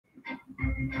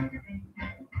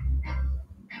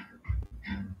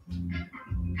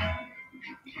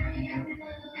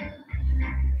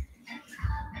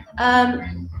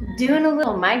Doing a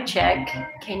little mic check.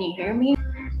 Can you hear me?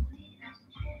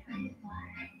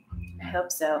 I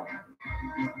hope so.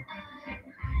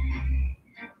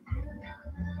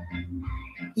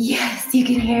 Yes, you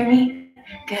can hear me.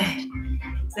 Good.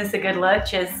 Is this a good look?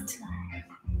 Just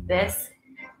this?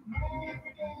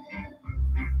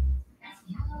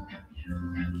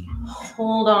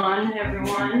 Hold on,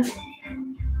 everyone.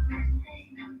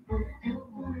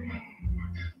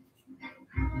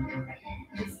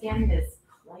 Just getting this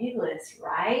playlist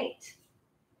right.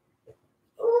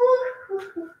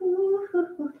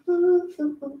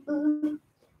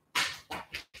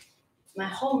 My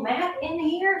whole map in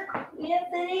here? Yes,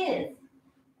 it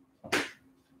is.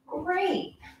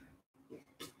 Great.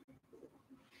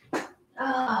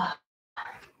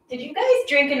 Did you guys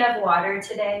drink enough water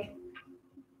today?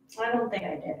 I don't think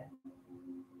I did.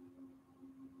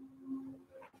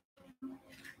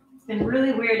 It's been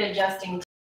really weird adjusting.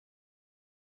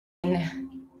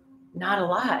 Not a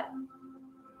lot.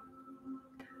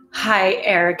 Hi,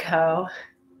 Erico.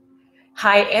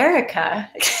 Hi, Erica.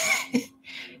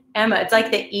 Emma, it's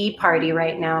like the E-party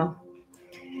right now.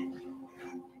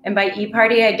 And by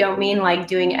E-party, I don't mean like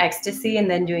doing ecstasy and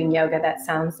then doing yoga. That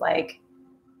sounds like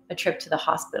a trip to the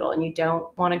hospital, and you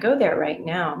don't want to go there right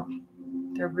now.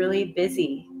 They're really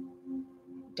busy.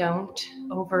 Don't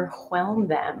overwhelm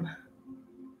them.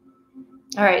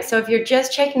 All right, so if you're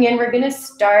just checking in, we're going to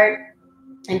start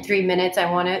in 3 minutes.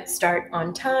 I want to start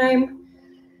on time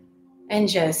and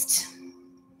just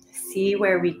see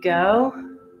where we go.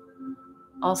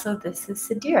 Also, this is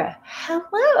Sadira.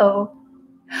 Hello.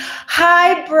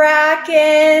 Hi,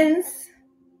 Brackens.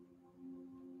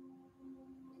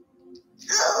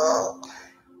 Oh.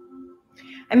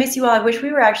 I miss you all. I wish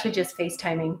we were actually just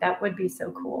FaceTiming. That would be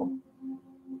so cool.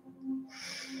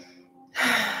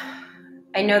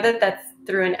 I know that that's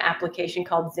through an application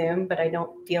called Zoom, but I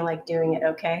don't feel like doing it,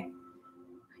 okay?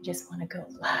 I just want to go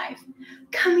live.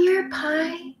 Come here,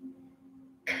 Pie.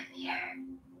 Come here.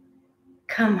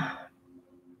 Come on.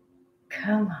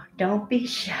 Come on. Don't be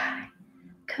shy.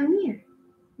 Come here.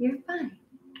 You're fine.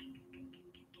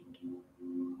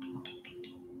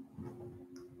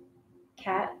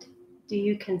 Cat, do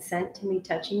you consent to me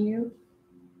touching you?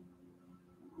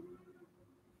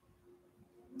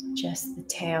 Just the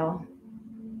tail.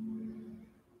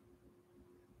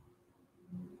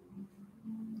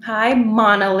 Hi,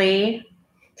 Monali.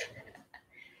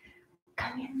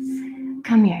 Come here.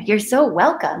 Come here. You're so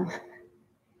welcome.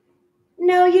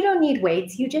 No, you don't need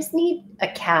weights. You just need a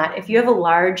cat. If you have a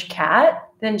large cat,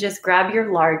 then just grab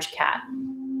your large cat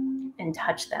and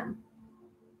touch them.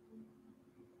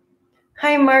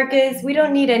 Hi, Marcus. We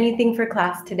don't need anything for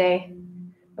class today.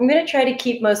 I'm going to try to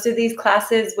keep most of these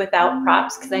classes without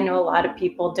props because I know a lot of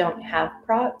people don't have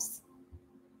props.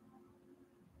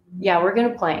 Yeah, we're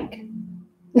going to plank.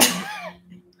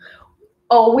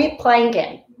 Oh, we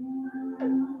planking.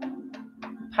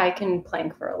 Pi can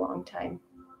plank for a long time.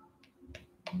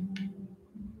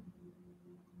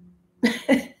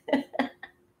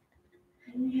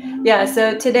 Yeah,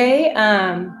 so today,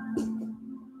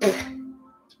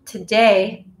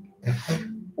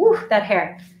 that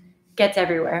hair gets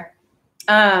everywhere.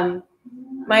 My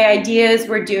ideas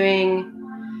were doing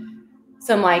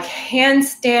some like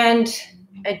handstand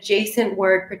adjacent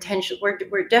word potential.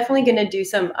 We're definitely going to do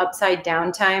some upside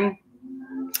down time.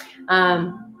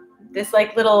 This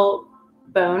like little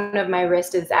bone of my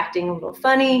wrist is acting a little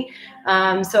funny.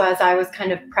 So as I was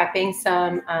kind of prepping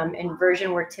some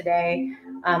inversion work today,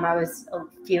 I was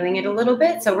feeling it a little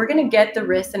bit. So we're going to get the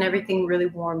wrist and everything really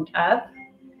warmed up.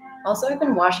 Also, I've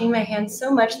been washing my hands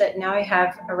so much that now I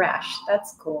have a rash.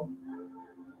 That's cool.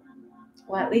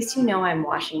 Well, at least you know I'm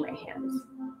washing my hands.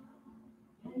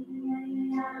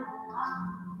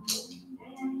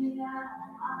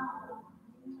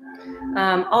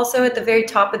 Also, at the very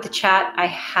top of the chat, I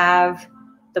have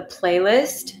the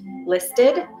playlist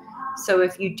listed. So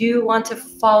if you do want to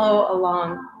follow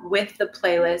along with the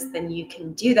playlist, then you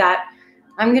can do that.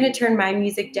 I'm going to turn my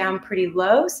music down pretty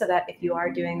low so that if you are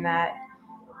doing that,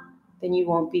 then you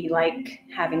won't be like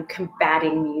having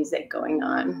combating music going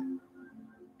on.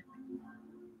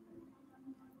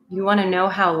 You want to know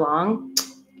how long?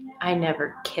 I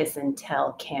never kiss and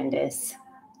tell, Candace.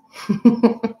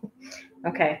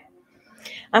 Okay.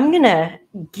 I'm going to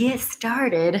get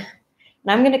started, and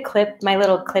I'm going to clip my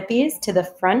little clippies to the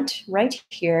front right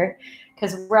here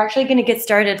because we're actually going to get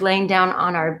started laying down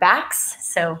on our backs.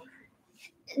 So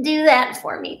do that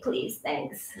for me, please.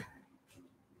 Thanks.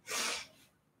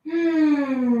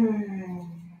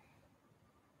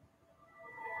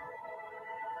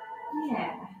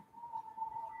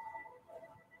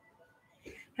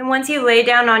 once you lay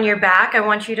down on your back, I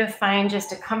want you to find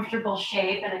just a comfortable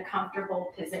shape and a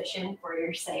comfortable position for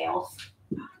your sails.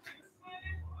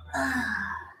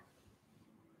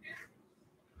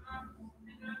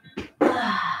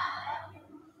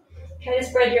 Kind of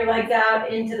spread your legs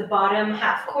out into the bottom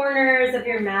half corners of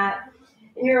your mat.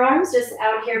 And your arms just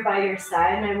out here by your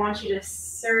side. And I want you to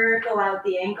circle out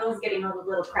the ankles, getting all the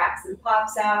little cracks and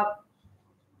pops out.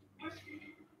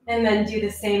 And then do the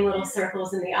same little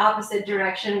circles in the opposite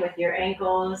direction with your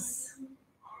ankles.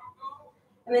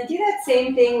 And then do that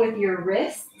same thing with your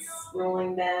wrists,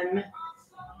 rolling them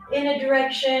in a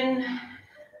direction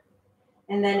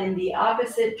and then in the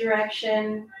opposite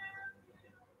direction.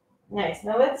 Nice.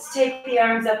 Now let's take the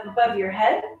arms up above your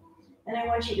head, and I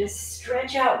want you to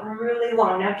stretch out really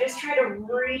long. Now just try to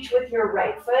reach with your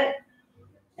right foot,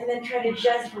 and then try to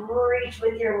just reach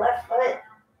with your left foot.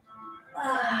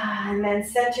 And then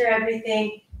center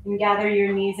everything and gather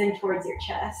your knees in towards your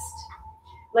chest.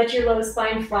 Let your low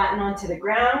spine flatten onto the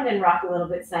ground and rock a little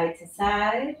bit side to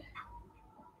side.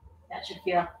 That should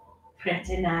feel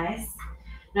pretty nice.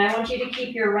 Now I want you to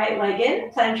keep your right leg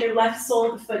in, plant your left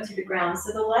sole of the foot to the ground.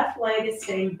 So the left leg is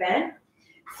staying bent.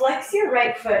 Flex your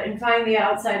right foot and find the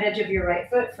outside edge of your right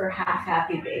foot for half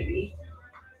happy baby.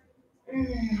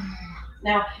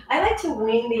 Now I like to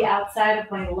wing the outside of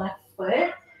my left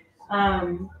foot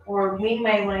or wing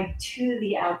my leg to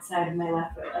the outside of my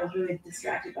left foot. I was really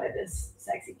distracted by this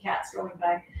sexy cat strolling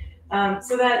by.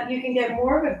 So that you can get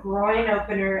more of a groin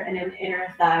opener and an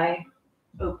inner thigh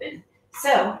open.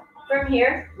 So from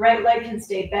here, right leg can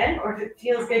stay bent, or if it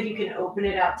feels good, you can open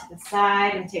it out to the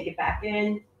side and take it back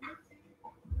in.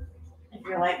 If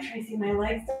you're like, Tracy, my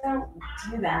legs don't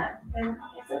do that, then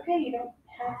it's okay. You don't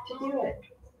have to do it.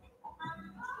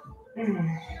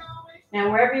 Now,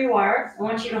 wherever you are, I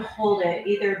want you to hold it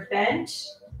either bent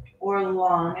or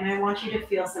long, and I want you to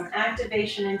feel some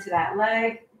activation into that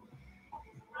leg.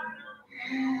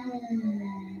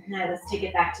 Now let's take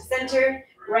it back to center.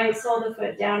 Right sole of the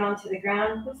foot down onto the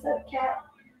ground. What's up, cat?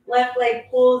 Left leg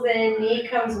pulls in, knee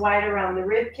comes wide around the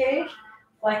rib cage,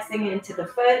 flexing into the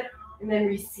foot, and then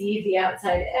receive the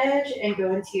outside edge and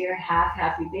go into your half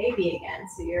happy baby again.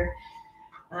 So your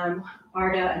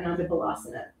Ardha Ananda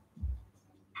Balasana.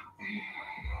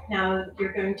 Now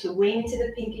you're going to wing to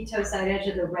the pinky toe side edge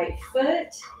of the right foot,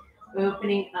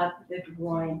 opening up the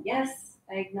groin. Yes,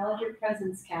 I acknowledge your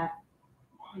presence, cat.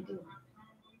 I do.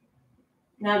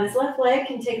 Now this left leg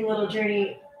can take a little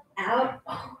journey out.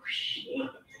 Oh,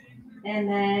 shit. And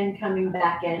then coming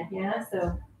back in. Yeah,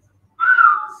 so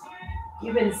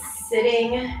you've been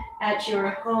sitting at your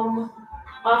home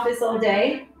office all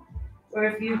day, or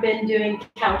if you've been doing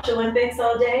couch Olympics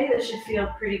all day, this should feel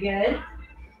pretty good.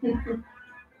 I'm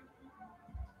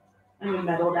a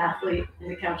medaled athlete in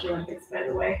the couch Olympics, by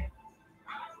the way.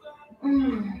 All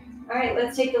right,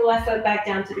 let's take the left foot back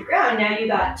down to the ground. Now you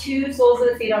got two soles of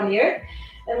the feet on the earth,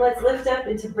 and let's lift up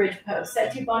into bridge pose.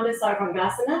 Setu Bandha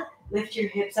Sarvangasana. Lift your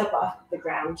hips up off the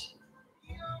ground.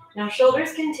 Now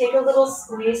shoulders can take a little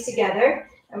squeeze together.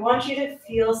 I want you to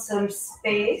feel some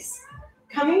space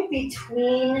coming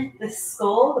between the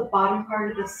skull, the bottom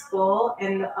part of the skull,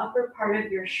 and the upper part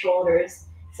of your shoulders.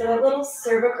 So that little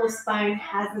cervical spine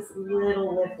has this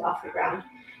little lift off the ground.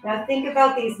 Now think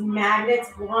about these magnets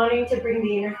wanting to bring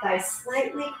the inner thighs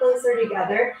slightly closer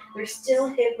together. They're still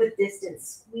hip width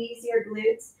distance. Squeeze your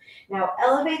glutes. Now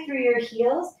elevate through your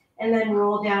heels and then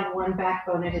roll down one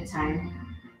backbone at a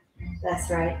time. That's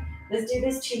right. Let's do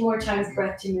this 2 more times,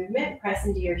 breath to movement. Press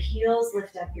into your heels,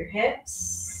 lift up your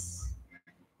hips.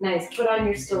 Nice, put on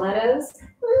your stilettos.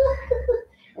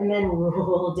 And then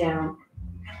roll down.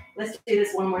 Let's do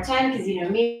this 1 more time because you know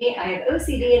me, I have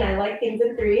OCD and I like things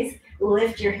in 3s.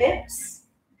 Lift your hips,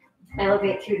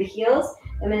 elevate through the heels,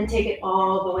 and then take it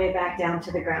all the way back down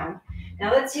to the ground.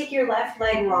 Now let's take your left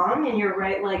leg long and your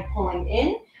right leg pulling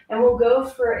in, and we'll go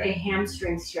for a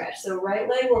hamstring stretch. So right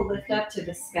leg will lift up to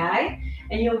the sky,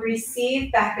 and you'll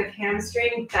receive back of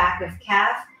hamstring, back of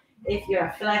calf. If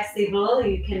you're flexible,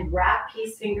 you can wrap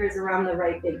peace fingers around the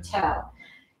right big toe.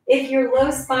 If your low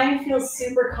spine feels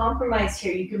super compromised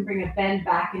here, you can bring a bend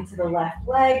back into the left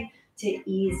leg to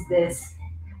ease this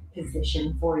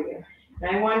position for you.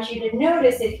 And I want you to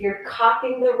notice if you're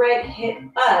cocking the right hip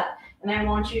up, and I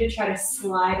want you to try to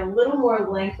slide a little more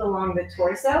length along the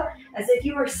torso as if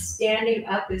you were standing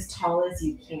up as tall as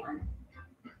you can.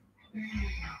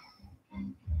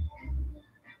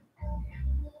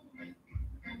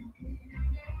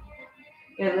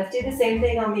 Good, let's do the same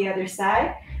thing on the other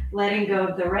side. Letting go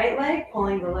of the right leg,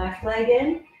 pulling the left leg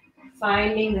in,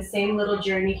 finding the same little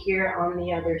journey here on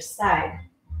the other side.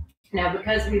 Now,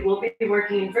 because we will be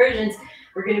working inversions,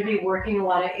 we're going to be working a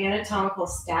lot of anatomical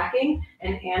stacking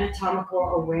and anatomical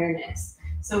awareness.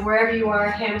 So wherever you are,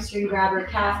 hamstring grabber,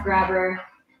 calf grabber,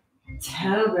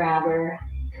 toe grabber,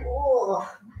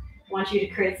 I want you to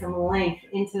create some length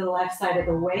into the left side of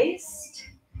the waist.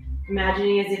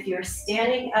 Imagining as if you're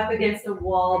standing up against a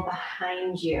wall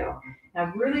behind you.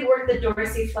 Now really work the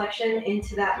dorsiflexion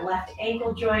into that left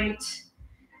ankle joint,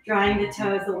 drawing the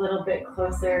toes a little bit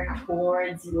closer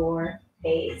towards your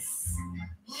base.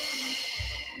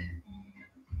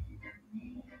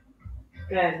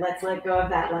 Good, let's let go of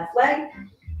that left leg.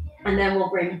 And then we'll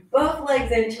bring both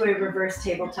legs into a reverse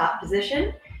tabletop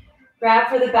position. Grab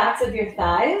for the backs of your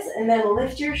thighs and then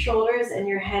lift your shoulders and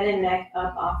your head and neck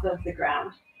up off of the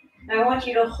ground. Now I want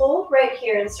you to hold right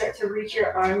here and start to reach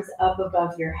your arms up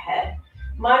above your head.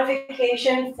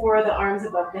 Modification for the arms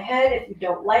above the head. If you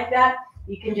don't like that,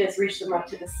 you can just reach them up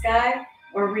to the sky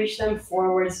or reach them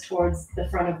forwards towards the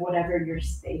front of whatever your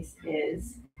space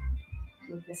is.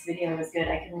 If this video was good,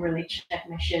 I can really check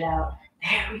my shit out.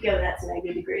 There we go, that's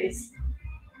 90 degrees.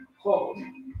 Hold.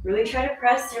 Really try to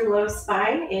press your low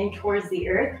spine in towards the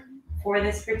earth for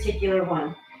this particular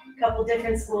one. A couple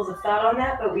different schools of thought on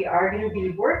that, but we are going to be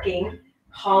working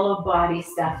hollow body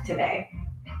stuff today.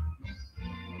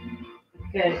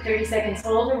 Good, 30 seconds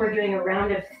hold, and we're doing a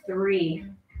round of 3.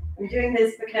 I'm doing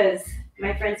this because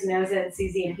my friends Noza and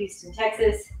Susie in Houston,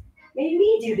 Texas made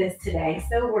me do this today,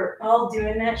 so we're all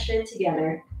doing that shit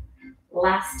together.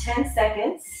 Last 10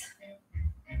 seconds.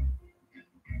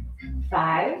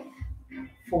 5,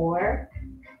 4,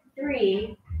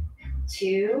 3,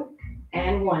 2,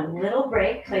 and 1. Little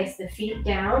break. Place the feet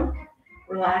down.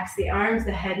 Relax the arms,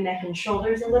 the head, neck, and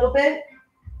shoulders a little bit.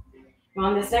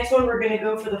 On this next one, we're going to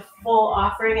go for the full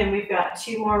offering, and we've got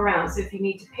 2 more rounds. So if you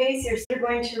need to pace, you're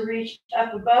going to reach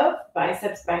up above,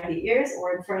 biceps by the ears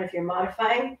or in front if you're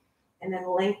modifying, and then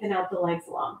lengthen out the legs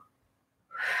long.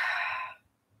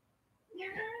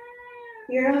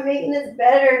 You're not making this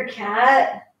better,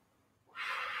 cat.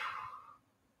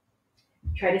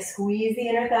 Try to squeeze the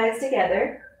inner thighs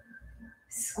together.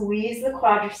 Squeeze the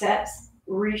quadriceps.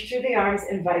 Reach through the arms.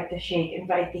 Invite the shake.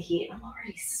 Invite the heat. I'm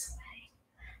already sweating.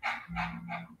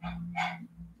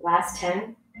 Last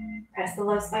 10. Press the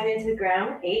left spine into the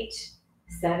ground. 8,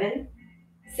 7,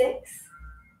 6,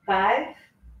 5,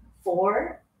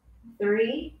 4,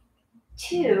 3,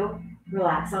 2.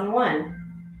 Relax on 1.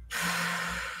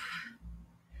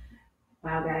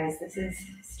 Wow, guys, this is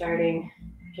starting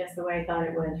just the way I thought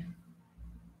it would.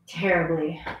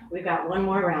 Terribly. We've got 1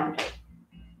 more round.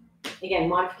 Again,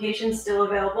 modifications still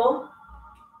available.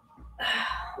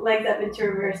 Legs up into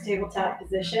reverse tabletop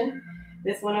position.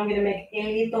 This one I'm going to make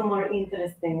a little more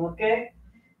interesting, okay?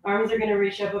 Arms are going to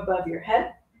reach up above your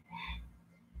head.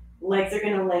 Legs are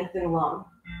going to lengthen long.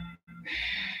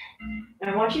 And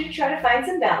I want you to try to find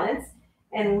some balance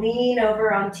and lean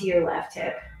over onto your left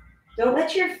hip. Don't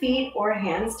let your feet or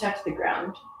hands touch the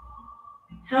ground.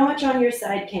 How much on your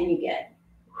side can you get?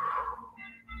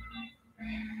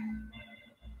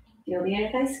 Feel the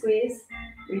inner thigh squeeze.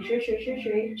 Reach, reach, reach, reach,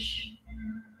 reach.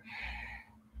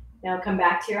 Now come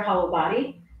back to your hollow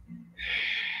body.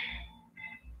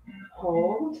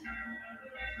 Hold.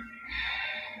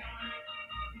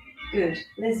 Good.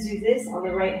 Let's do this on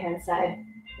the right hand side.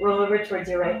 Roll over towards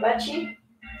your right butt cheek.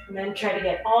 And then try to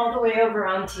get all the way over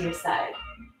onto your side.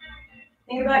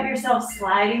 Think about yourself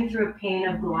sliding through a pane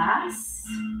of glass.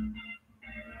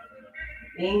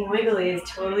 Being wiggly is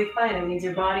totally fine. It means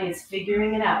your body is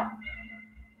figuring it out.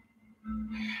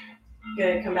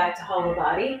 Good. Come back to hollow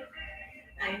body.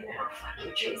 I know. Fuck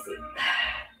you, Tracy.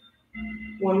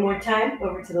 1 more time.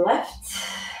 Over to the left.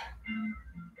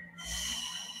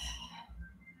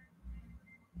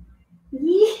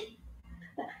 Yee.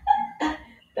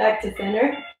 Back to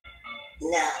center.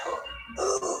 No.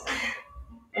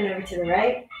 And over to the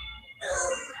right.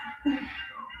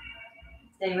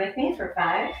 Stay with me for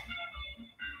 5,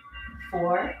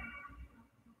 4,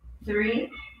 3,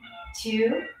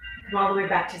 2. Come all the way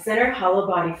back to center. Hollow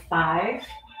body. 5,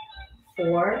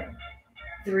 4,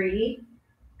 3,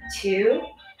 2.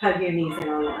 Hug your knees in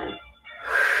on 1.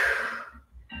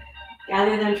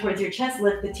 Gather them towards your chest.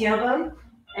 Lift the tailbone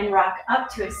and rock up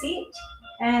to a seat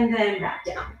and then back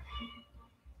down.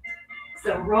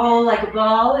 So roll like a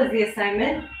ball is the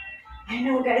assignment. I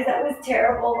know, guys, that was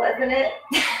terrible, wasn't it?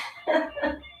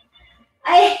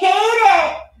 I hate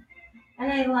it.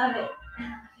 And I love it.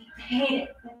 I hate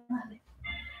it. I love it.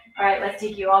 All right, let's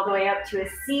take you all the way up to a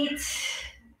seat.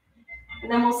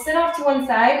 And then we'll sit off to one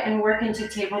side and work into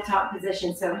tabletop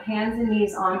position. So hands and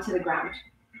knees onto the ground.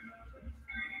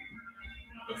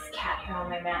 This cat here on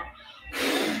my mat.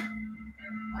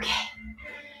 Okay.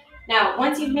 Now,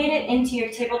 once you've made it into your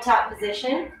tabletop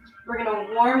position, we're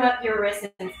gonna warm up your wrists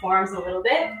and forearms a little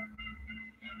bit.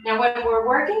 Now, when we're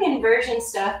working inversion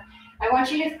stuff, I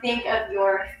want you to think of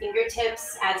your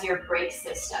fingertips as your brake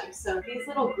system. So these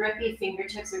little grippy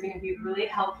fingertips are gonna be really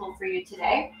helpful for you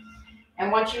today. I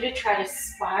want you to try to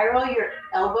spiral your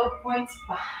elbow points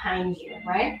behind you,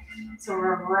 right? So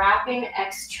we're wrapping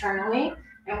externally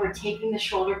and we're taking the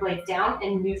shoulder blades down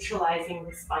and neutralizing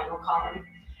the spinal column.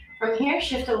 From here,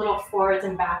 shift a little forwards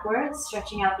and backwards,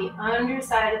 stretching out the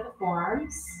underside of the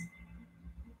forearms.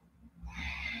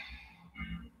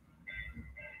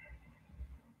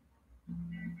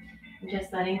 And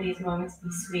just letting these moments be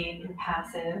sweet and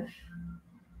passive.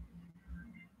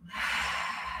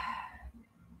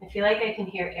 I feel like I can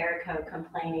hear Erica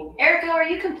complaining. Erica, are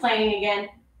you complaining again?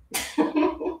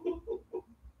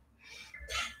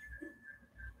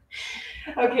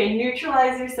 Okay,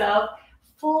 neutralize yourself.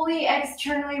 Fully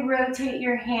externally rotate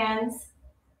your hands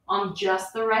on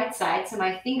just the right side. So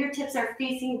my fingertips are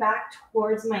facing back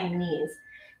towards my knees.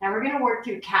 Now we're gonna work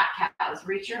through cat-cows.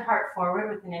 Reach your heart forward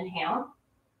with an inhale.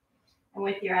 And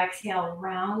with your exhale,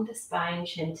 round the spine,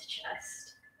 chin to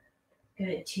chest.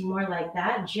 Good, 2 more like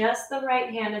that. Just the right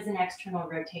hand is an external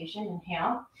rotation.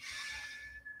 Inhale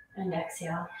and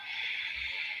exhale.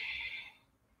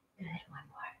 Good, 1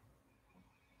 more.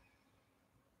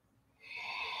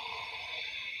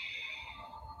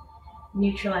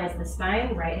 Neutralize the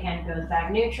spine, right hand goes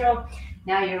back neutral.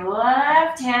 Now your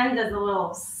left hand does a little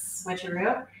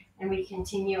switcheroo, and we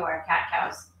continue our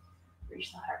cat-cows.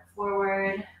 Reach the heart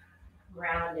forward,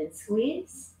 round and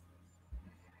squeeze.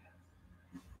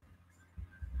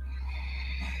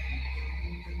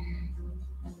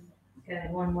 Good,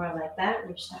 1 more like that.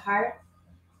 Reach the heart,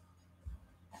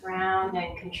 round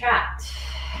and contract.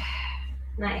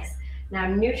 Nice. Now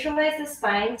neutralize the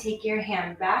spine, take your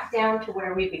hand back down to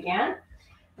where we began,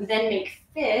 and then make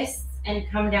fists and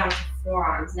come down to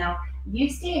forearms. Now, you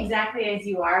stay exactly as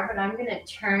you are, but I'm gonna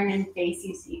turn and face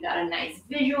you so you got a nice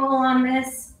visual on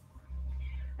this.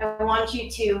 I want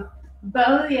you to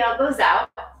bow the elbows out,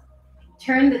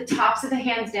 turn the tops of the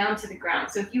hands down to the ground.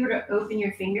 So if you were to open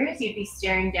your fingers, you'd be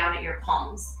staring down at your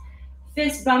palms.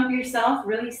 Fist bump yourself,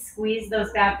 really squeeze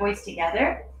those bad boys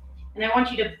together. And I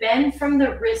want you to bend from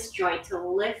the wrist joint to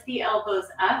lift the elbows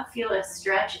up. Feel a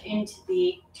stretch into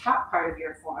the top part of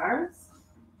your forearms.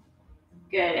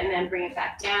 Good, and then bring it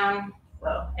back down.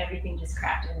 Whoa, everything just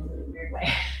cracked in a really weird way.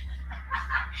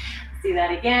 Let's do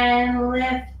that again.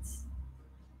 Lift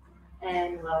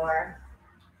and lower.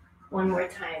 1 more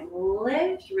time.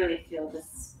 Lift, really feel the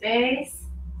space.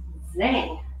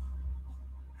 Zing.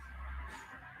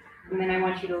 And then I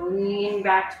want you to lean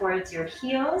back towards your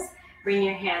heels. Bring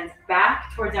your hands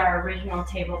back towards our original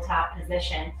tabletop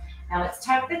position. Now let's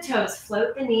tuck the toes,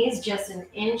 float the knees just an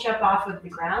inch up off of the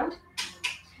ground.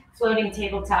 Floating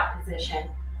tabletop position.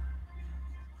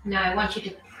 Now I want you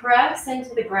to press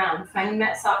into the ground, finding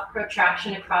that soft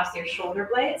protraction across your shoulder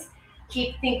blades.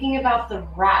 Keep thinking about the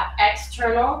wrap.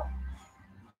 External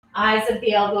eyes of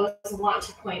the elbows want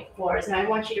to point forwards. And I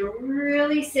want you to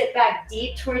really sit back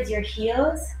deep towards your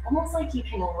heels, almost like you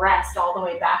can rest all the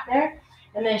way back there.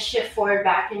 And then shift forward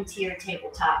back into your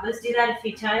tabletop. Let's do that a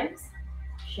few times.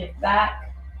 Shift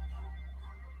back,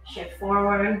 shift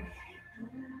forward.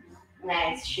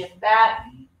 Nice, shift back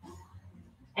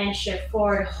and shift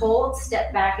forward. Hold,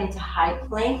 step back into high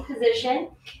plank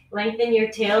position. Lengthen your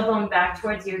tailbone back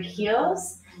towards your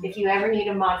heels. If you ever need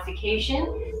a modification,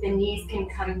 the knees can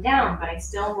come down, but I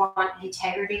still want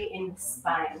integrity in the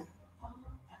spine.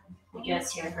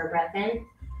 Just here for breath in.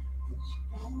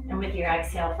 And with your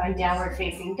exhale, find downward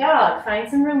facing dog. Find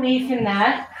some relief in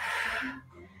that.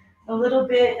 A little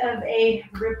bit of a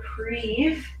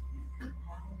reprieve.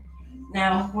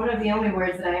 Now, one of the only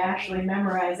words that I actually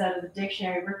memorize out of the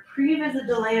dictionary, reprieve is a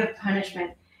delay of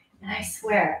punishment. And I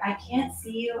swear, I can't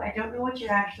see you. I don't know what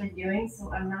you're actually doing,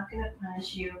 so I'm not going to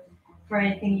punish you for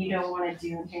anything you don't want to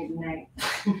do here tonight.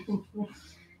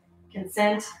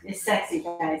 Consent is sexy,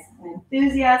 guys. And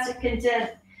enthusiastic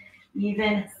content,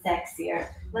 even sexier.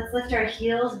 Let's lift our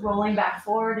heels, rolling back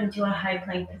forward into a high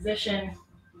plank position.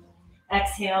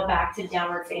 Exhale back to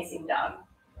downward facing dog.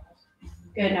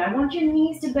 Good, now I want your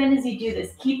knees to bend as you do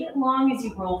this. Keep it long as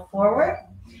you roll forward.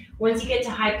 Once you get to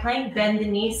high plank, bend the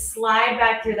knees, slide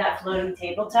back through that floating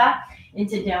tabletop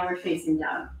into downward facing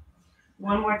dog.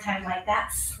 1 more time like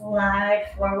that, slide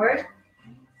forward.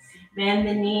 Bend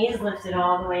the knees, lift it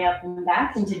all the way up and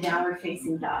back into downward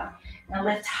facing dog. Now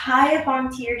lift high up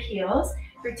onto your heels.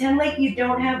 Pretend like you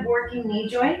don't have working knee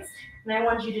joints, and I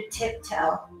want you to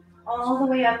tiptoe all the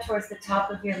way up towards the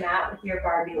top of your mat with your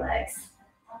Barbie legs.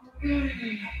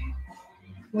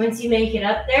 Once you make it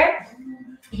up there,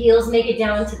 heels make it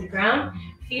down to the ground.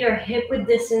 Feet are hip-width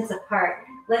distance apart.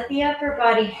 Let the upper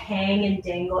body hang and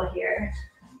dangle here.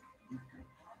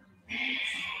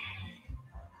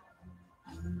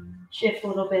 Shift a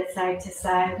little bit side to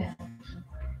side.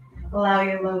 Allow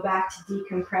your low back to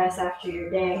decompress after your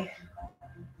day.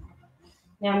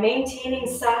 Now, maintaining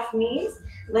soft knees,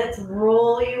 let's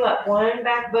roll you up one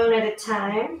backbone at a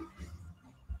time.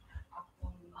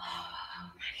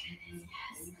 Oh my goodness,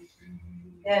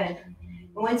 yes. Good.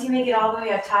 Once you make it all the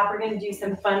way up top, we're going to do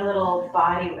some fun little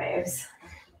body waves.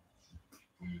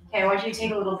 Okay, I want you to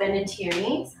take a little bend into your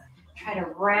knees. Try to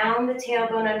round the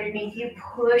tailbone underneath you.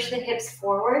 Push the hips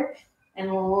forward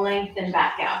and lengthen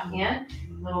back out. Yeah?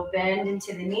 A little bend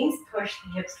into the knees. Push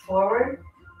the hips forward.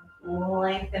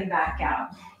 Lengthen back out.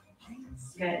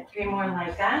 Good. 3 more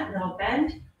like that. Little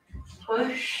bend.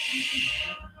 Push.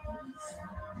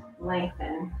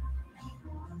 Lengthen.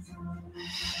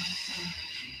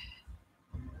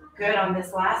 Good. On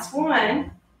this last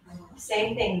one,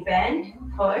 same thing. Bend.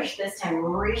 Push. This time,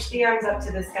 reach the arms up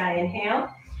to the sky.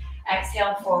 Inhale.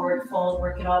 Exhale, forward fold.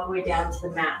 Work it all the way down to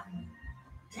the mat.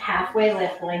 Halfway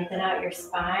lift. Lengthen out your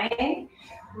spine.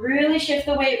 Really shift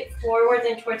the weight forwards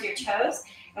and towards your toes.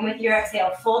 And with your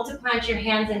exhale, fold to plant your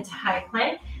hands into high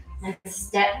plank and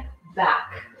step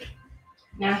back.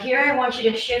 Now here I want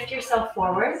you to shift yourself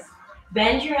forward.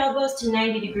 Bend your elbows to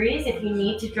 90 degrees. If you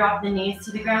need to drop the knees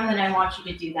to the ground, then I want you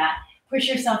to do that. Push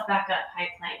yourself back up, high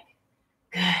plank.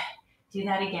 Good. Do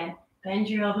that again. Bend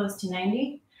your elbows to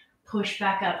 90. Push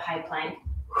back up, high plank.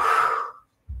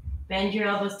 Bend your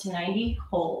elbows to 90.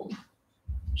 Hold.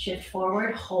 Shift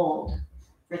forward, hold.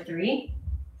 For 3,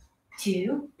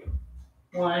 2,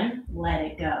 1, let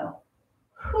it go.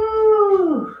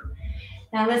 Whew.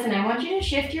 Now listen, I want you to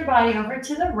shift your body over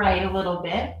to the right a little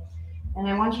bit, and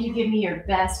I want you to give me your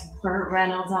best Burt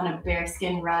Reynolds on a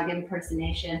bearskin rug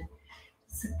impersonation.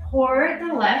 Support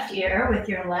the left ear with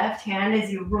your left hand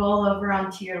as you roll over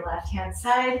onto your left-hand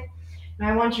side. And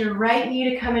I want your right knee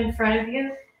to come in front of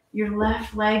you, your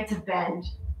left leg to bend.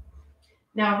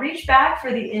 Now reach back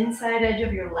for the inside edge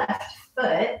of your left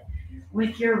foot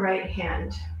with your right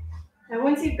hand. Now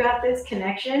once you've got this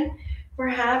connection,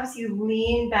 perhaps you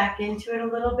lean back into it a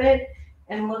little bit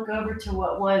and look over to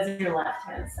what was your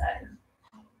left-hand side.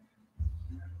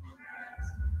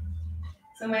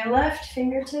 So my left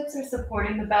fingertips are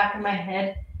supporting the back of my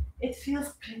head. It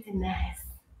feels pretty nice.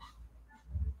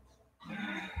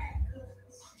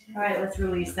 All right, let's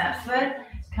release that foot.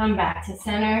 Come back to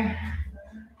center.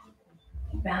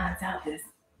 Balance out this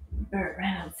Burt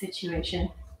Reynolds situation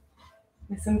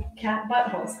with some cat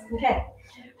buttholes. Okay,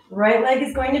 right leg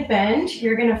is going to bend.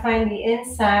 You're going to find the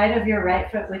inside of your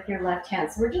right foot with your left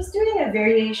hand. So we're just doing a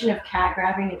variation of cat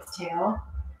grabbing its tail.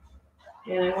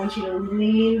 And I want you to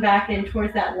lean back in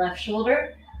towards that left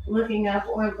shoulder, looking up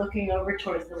or looking over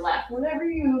towards the left, whatever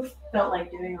you felt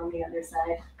like doing on the other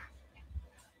side.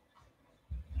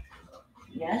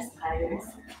 Yes, spiders.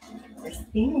 There's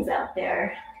things out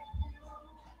there.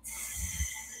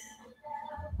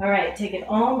 All right, take it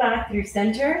all back through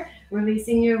center,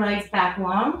 releasing your legs back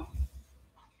long.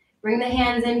 Bring the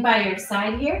hands in by your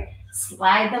side here.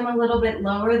 Slide them a little bit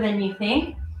lower than you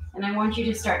think. And I want you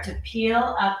to start to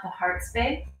peel up the heart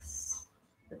space,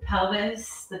 the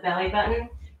pelvis, the belly button,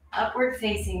 upward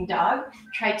facing dog.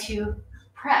 Try to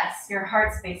press your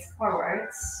heart space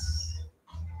forwards.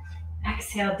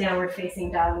 Exhale, downward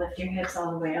facing dog. Lift your hips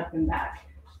all the way up and back.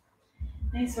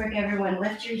 Nice work, everyone.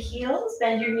 Lift your heels,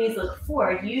 bend your knees, look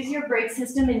forward. Use your brake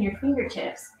system and your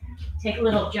fingertips. Take a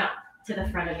little jump to the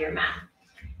front of your mat.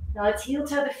 Now let's heel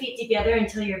toe the feet together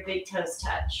until your big toes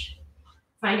touch.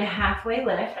 Find a halfway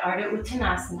lift, Ardha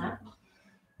Uttanasana.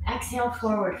 Exhale,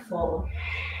 forward fold.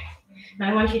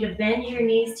 Now I want you to bend your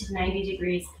knees to 90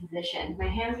 degrees position. My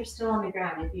hands are still on the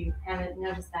ground if you haven't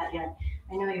noticed that yet.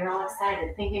 I know you're all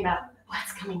excited thinking about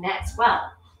what's coming next.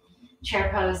 Well,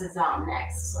 chair pose is on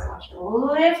next. So I want you to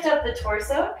lift up the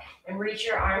torso and reach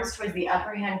your arms towards the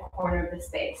upper hand corner of the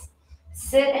space.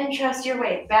 Sit and trust your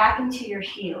weight back into your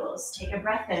heels. Take a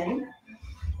breath in.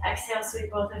 Exhale,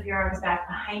 sweep both of your arms back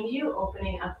behind you,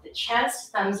 opening up the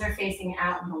chest. Thumbs are facing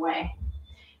out and away.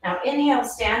 Now inhale,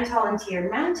 stand tall into your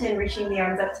mountain, reaching the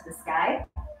arms up to the sky.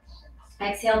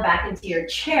 Exhale, back into your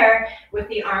chair with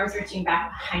the arms reaching back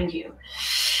behind you.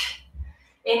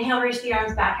 Inhale, reach the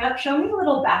arms back up. Show me a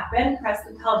little back bend. Press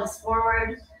the pelvis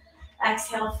forward.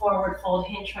 Exhale, forward fold,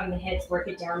 hinge from the hips. Work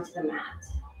it down to the mat.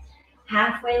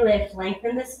 Halfway lift,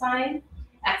 lengthen the spine.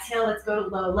 Exhale, let's go to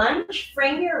low lunge.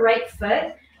 Frame your right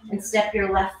foot and step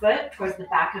your left foot towards the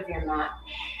back of your mat.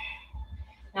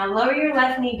 Now lower your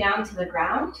left knee down to the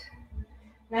ground.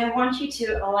 And I want you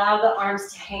to allow the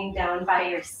arms to hang down by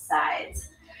your sides.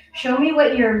 Show me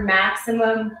what your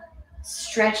maximum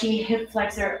stretchy hip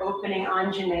flexor opening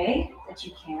Anjane that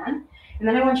you can. And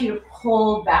then I want you to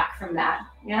pull back from that,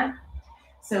 yeah?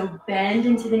 So bend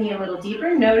into the knee a little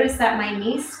deeper. Notice that my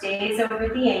knee stays over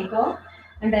the ankle,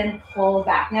 and then pull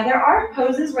back. Now there are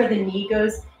poses where the knee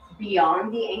goes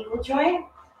beyond the ankle joint,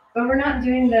 but we're not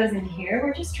doing those in here.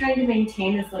 We're just trying to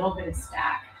maintain this little bit of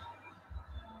stack.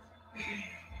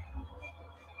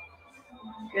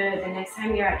 Good, the next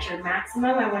time you're at your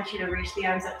maximum, I want you to reach the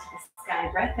arms up to the sky.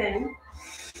 Breath in.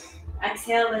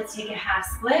 Exhale, let's take a half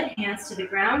split, hands to the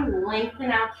ground,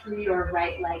 lengthen out through your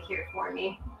right leg here for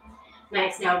me.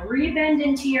 Nice, now rebend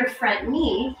into your front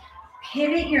knee,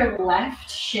 pivot your left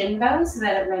shin bone so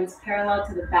that it runs parallel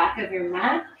to the back of your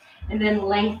mat, and then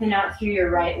lengthen out through your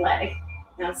right leg.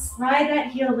 Now slide that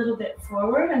heel a little bit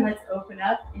forward and let's open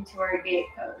up into our gate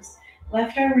pose.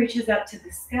 Left arm reaches up to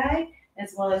the sky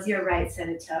as well as your right set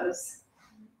of toes.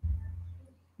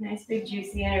 Nice big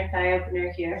juicy inner thigh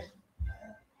opener here.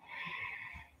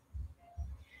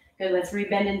 Good, let's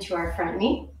rebend into our front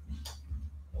knee.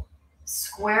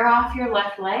 Square off your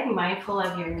left leg, mindful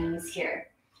of your knees here.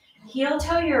 Heel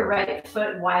toe your right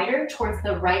foot wider towards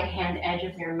the right hand edge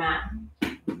of your mat.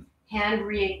 Hand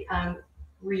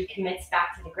recommits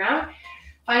back to the ground.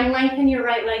 Find length in your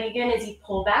right leg again as you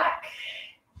pull back.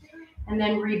 And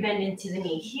then rebend into the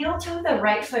knee. Heel toe the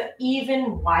right foot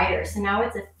even wider. So now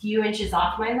it's a few inches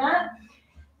off my mat.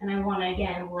 And I want to,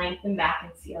 again, lengthen back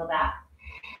and feel that.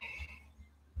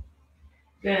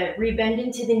 Good, rebend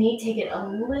into the knee, take it a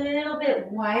little bit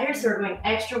wider, so we're going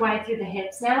extra wide through the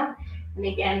hips now, and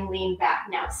again, lean back.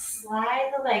 Now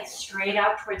slide the legs straight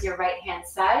out towards your right hand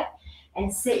side,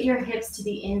 and sit your hips to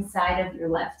the inside of your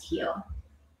left heel.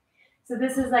 So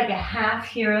this is like a half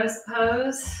hero's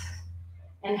pose,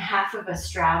 and half of a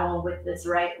straddle with this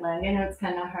right leg. I know it's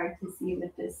kind of hard to see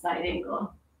with this side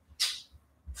angle.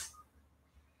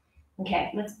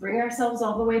 Okay, let's bring ourselves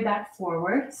all the way back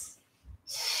forwards.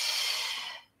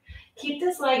 Keep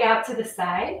this leg out to the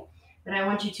side, but I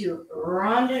want you to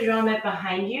rond de jambe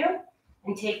behind you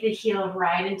and take the heel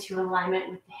right into alignment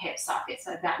with the hip socket.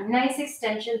 So I've got nice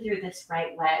extension through this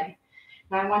right leg.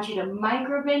 Now I want you to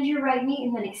micro bend your right knee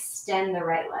and then extend the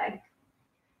right leg.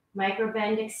 Micro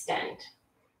bend, extend.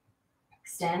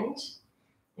 Extend,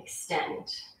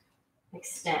 extend,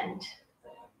 extend.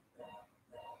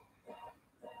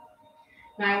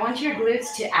 Now I want your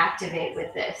glutes to activate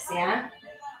with this, yeah?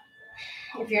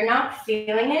 If you're not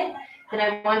feeling it, then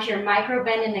I want your micro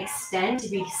bend and extend to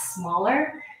be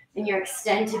smaller and your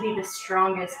extend to be the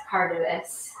strongest part of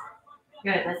this.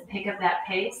 Good, let's pick up that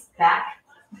pace. Back,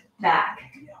 back,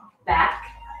 back,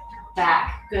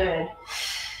 back. Good.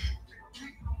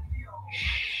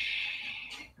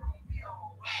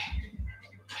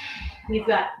 You've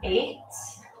got 8.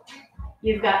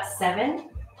 You've got 7.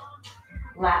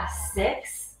 Last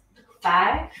 6,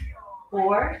 5,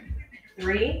 4,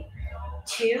 3,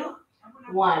 2,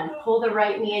 1. Pull the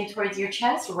right knee in towards your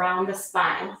chest, round the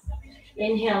spine.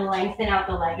 Inhale, lengthen out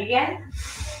the leg again.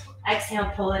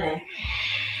 Exhale, pull it in.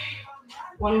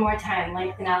 One more time,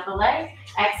 lengthen out the leg.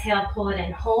 Exhale, pull it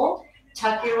in, hold.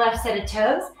 Tuck your left set of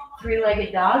toes.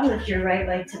 Three-legged dog, lift your right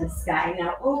leg to the sky.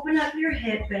 Now open up your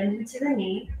hip, bend into the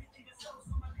knee.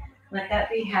 Let that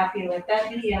be happy, let that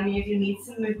be yummy. If you need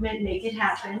some movement, make it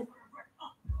happen.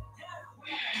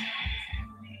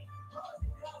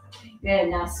 Good,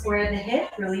 now square the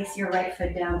hip, release your right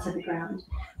foot down to the ground.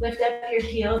 Lift up your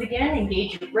heels again,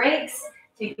 engage your brakes.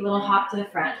 Take a little hop to the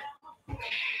front.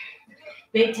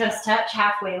 Big toes touch,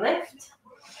 halfway lift.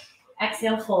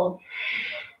 Exhale, fold.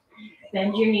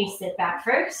 Bend your knees, sit back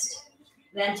first,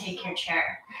 then take your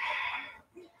chair.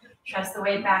 Trust the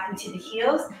weight back into the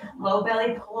heels. Low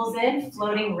belly pulls in,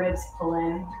 floating ribs pull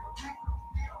in.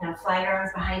 Now fly your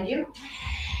arms behind you.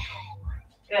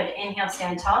 Good, inhale,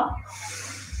 stand tall.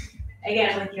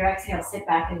 Again, with your exhale, sit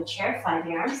back in the chair, fly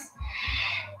the arms.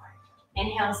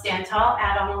 Inhale, stand tall,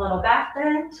 add on a little back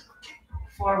bend.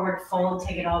 Forward fold,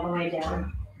 take it all the way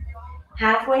down.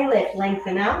 Halfway lift,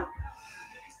 lengthen out.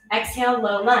 Exhale,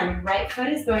 low lunge. Right foot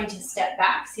is going to step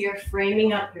back, so you're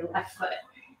framing up your left foot.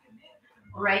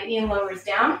 Right knee lowers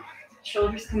down,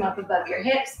 shoulders come up above your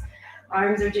hips.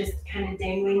 Arms are just kind of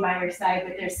dangling by your side,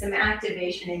 but there's some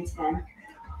activation into them.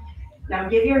 Now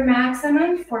give your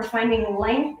maximum for finding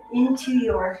length into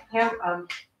your hip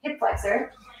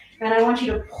flexor. And I want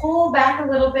you to pull back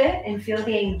a little bit and feel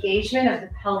the engagement of the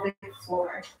pelvic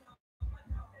floor.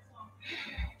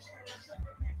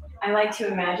 I like to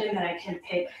imagine that I can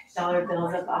pick dollar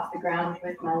bills up off the ground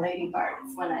with my lady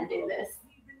barts when I do this.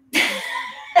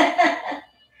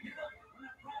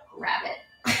 Rabbit.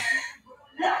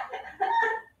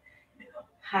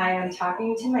 Hi, I'm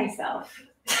talking to myself.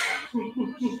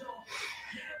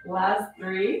 Last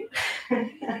 3.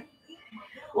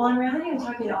 Well, in reality, I'm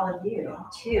talking to all of you.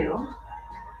 2.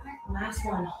 Last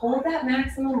 1. Hold that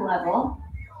maximum level.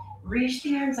 Reach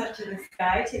the arms up to the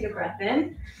sky. Take a breath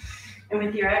in. And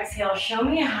with your exhale, show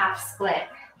me a half split.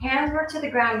 Hands work to the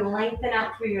ground, lengthen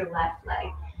out through your left leg.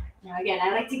 Now again,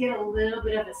 I like to get a little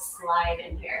bit of a slide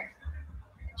in here.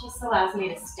 Just allows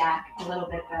me to stack a little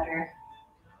bit better.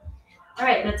 All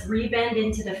right, let's rebend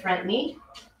into the front knee.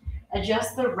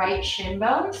 Adjust the right shin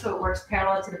bone so it works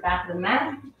parallel to the back of the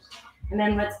mat. And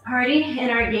then let's party in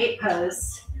our gate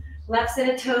pose. Left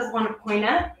set of toes want to point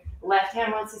up. Left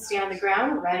hand wants to stay on the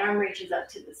ground. Right arm reaches up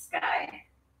to the sky.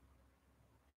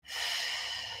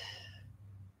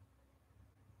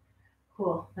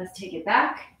 Cool. Let's take it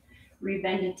back.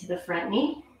 Rebend into the front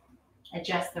knee.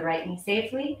 Adjust the right knee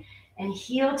safely. And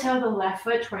heel toe the left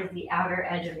foot towards the outer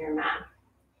edge of your mat.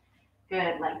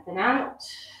 Good. Lengthen out.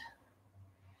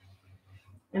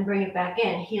 And bring it back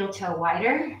in. Heel toe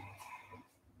wider.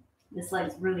 This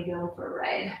leg's really going for a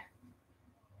ride.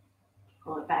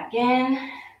 Pull it back in.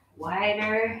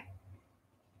 Wider.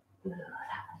 Ooh,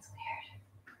 that one's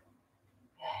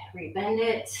weird. Good. Rebend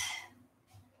it.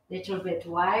 Little bit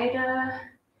wider.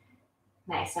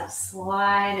 Nice. Now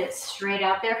slide it straight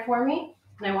out there for me.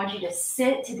 And I want you to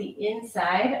sit to the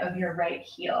inside of your right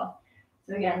heel.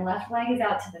 So again, left leg is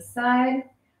out to the side.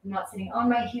 I'm not sitting on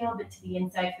my heel, but to the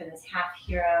inside for this half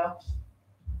hero,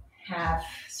 half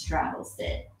straddle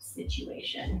sit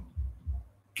situation.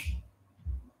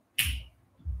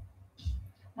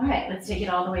 All right, let's take it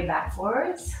all the way back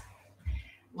forwards.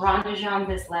 Rondage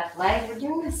this left leg. We're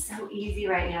doing this so easy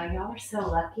right now. Y'all are so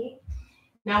lucky.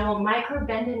 Now we'll micro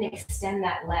bend and extend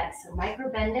that leg. So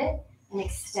micro bend it and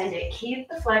extend it. Keep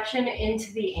the flexion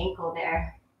into the ankle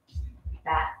there.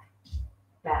 Back,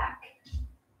 back,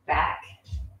 back,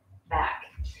 back.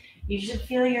 You should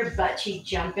feel your butt cheek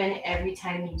jumping every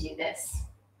time you do this.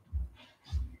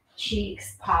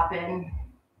 Cheeks popping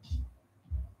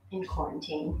in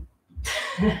quarantine.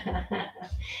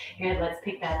 Here, let's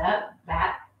pick that up.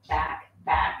 Back, back,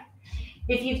 back.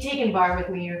 If you've taken bar with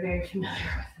me, you're very familiar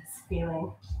with this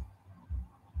feeling.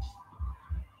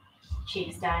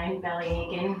 Cheeks dying, belly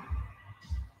aching.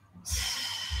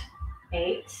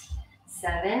 8,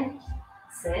 7,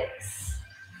 6,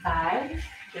 5,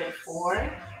 good.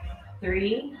 4,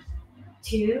 3,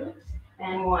 2,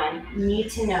 and 1. Knee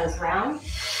to nose round.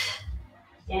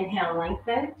 Inhale,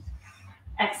 lengthen.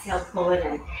 Exhale, pull it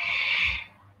in.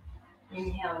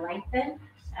 Inhale, lengthen.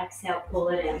 Exhale, pull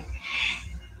it in.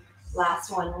 Last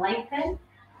one, lengthen.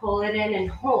 Pull it in and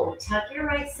hold. Tuck your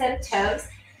right set of toes.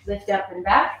 Lift up and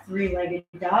back, 3-legged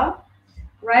dog.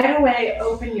 Right away,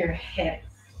 open your hip.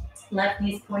 Left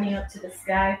knee's pointing up to the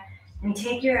sky. And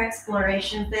take your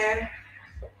exploration there.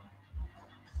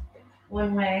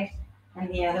 One way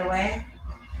and the other way.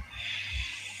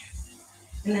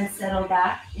 And then settle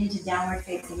back into downward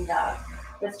facing dog.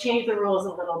 Let's change the rules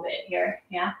a little bit here,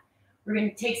 yeah? We're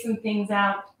gonna take some things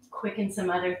out, quicken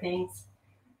some other things,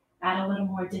 add a little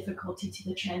more difficulty to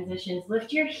the transitions.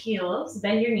 Lift your heels,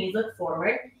 bend your knees, look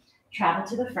forward, travel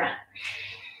to the front.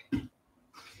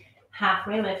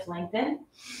 Halfway lift, lengthen.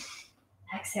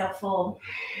 Exhale, fold.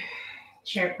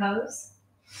 Chair pose.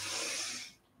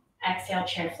 Exhale,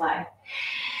 chair fly.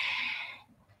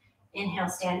 Inhale,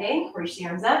 standing, reach the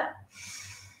arms up.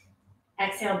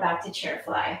 Exhale, back to chair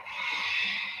fly.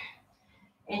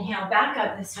 Inhale, back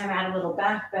up. This time add a little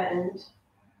back bend.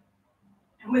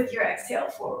 And with your exhale,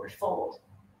 forward fold.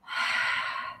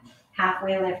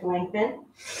 Halfway lift, lengthen.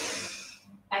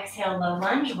 Exhale, low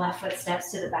lunge, left foot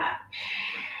steps to the back.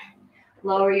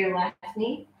 Lower your left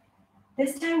knee.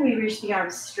 This time we reach the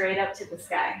arms straight up to the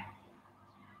sky.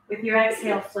 With your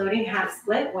exhale, floating half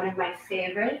split, one of my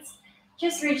favorites.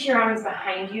 Just reach your arms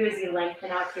behind you as you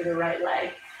lengthen out through the right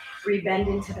leg. Rebend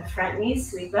into the front knee,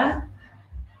 sweep up.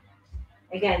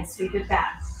 Again, sweep it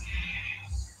back.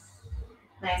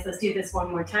 Nice, let's do this one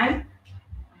more time.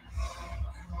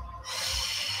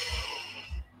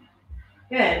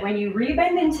 Good, when you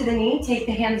rebend into the knee, take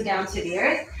the hands down to the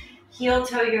earth. Heel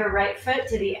toe your right foot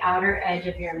to the outer edge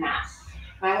of your mat.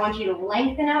 I want you to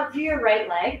lengthen out through your right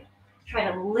leg. Try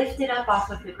to lift it up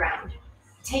off of the ground.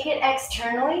 Take it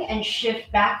externally and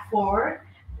shift back forward,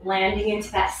 landing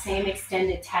into that same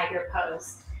extended tiger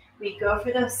pose. We go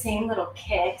for those same little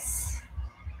kicks,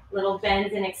 little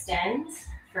bends and extends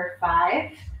for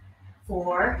 5,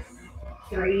 4,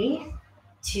 3,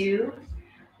 2,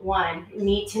 1.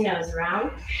 Knee to nose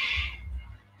round.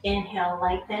 Inhale,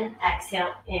 lengthen.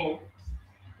 Exhale, in.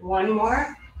 One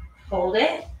more. Hold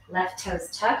it. Left toes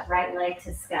tuck, right leg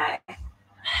to sky.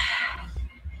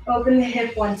 Open the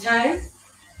hip one time,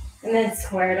 and then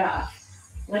square it off.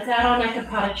 Let's add on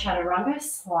Ekapada Chaturanga.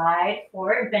 Slide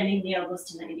forward, bending the elbows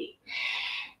to 90.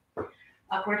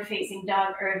 Upward facing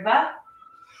dog, Urdhva.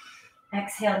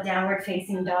 Exhale, downward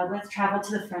facing dog. Let's travel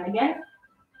to the front again.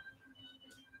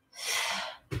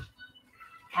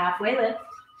 Halfway lift.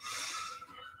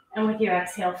 And with your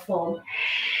exhale, fold.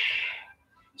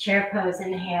 Chair pose,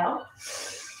 inhale.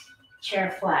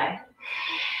 Chair fly.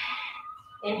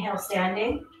 Inhale,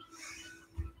 standing.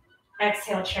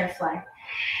 Exhale, chair fly.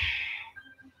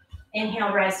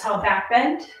 Inhale, rise tall, back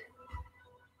bend.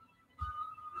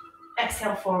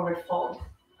 Exhale, forward fold.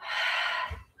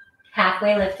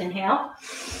 Halfway lift, inhale.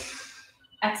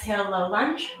 Exhale, low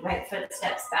lunge. Right foot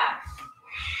steps back.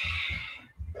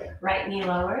 Right knee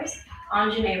lowers.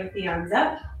 Anjane with the arms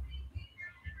up.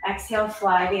 Exhale,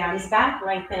 fly the arms back.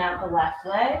 Lengthen out the left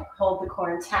leg. Hold the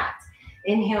core intact.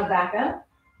 Inhale, back up.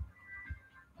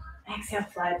 Exhale,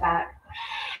 fly back.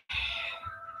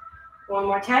 One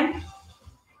more time.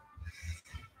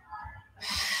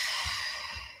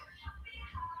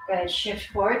 Good. Shift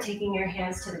forward, taking your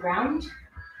hands to the ground.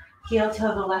 Heel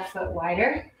toe the left foot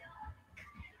wider.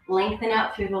 Lengthen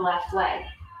out through the left leg.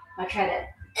 Now try to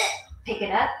pick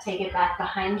it up, take it back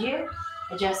behind you,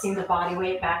 adjusting the body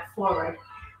weight back forward.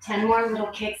 10 more little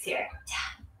kicks here.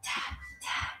 Tap, tap,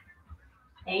 tap.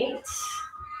 8,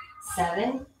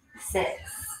 7, 6,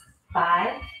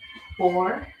 5,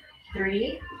 4,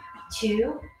 3,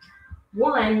 2,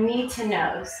 1. Knee to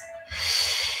nose.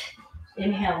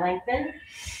 Inhale, lengthen.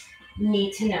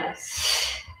 Knee to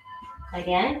nose.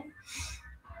 Again,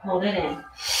 hold it in.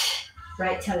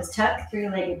 Right toes tuck,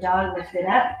 three-legged dog, lift it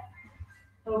up.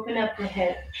 Open up the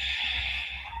hip.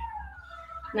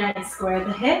 Now square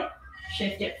the hip,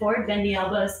 shift it forward, bend the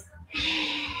elbows.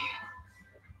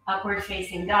 Upward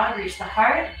facing dog, reach the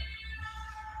heart.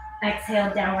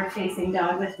 Exhale, downward facing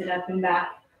dog, lift it up and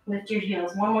back. Lift your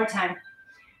heels one more time.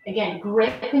 Again,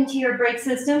 grip into your brake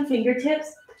system,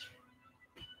 fingertips,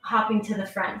 hopping to the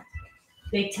front.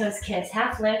 Big toes kiss,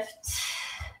 half lift.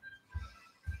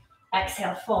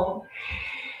 Exhale, fold.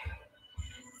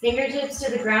 Fingertips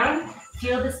to the ground.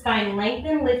 Feel the spine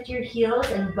lengthen, lift your heels,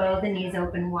 and bow the knees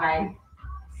open wide.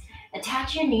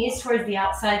 Attach your knees towards the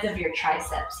outsides of your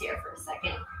triceps here for a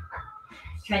second.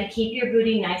 Try to keep your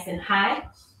booty nice and high.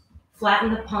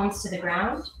 Flatten the palms to the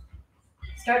ground.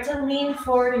 Start to lean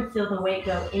forward and feel the weight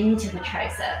go into the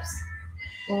triceps.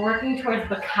 We're working towards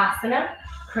Bakasana,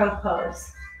 crow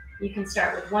pose. You can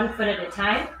start with one foot at a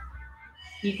time.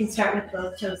 You can start with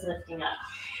both toes lifting up.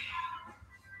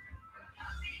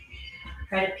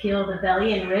 Try to peel the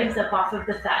belly and ribs up off of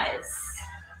the thighs.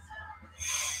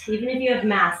 Even if you have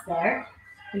mass there,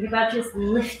 think about just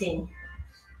lifting.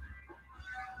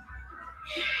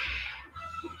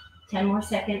 10 more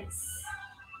seconds.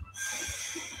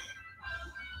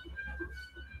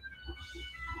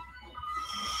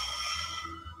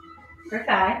 For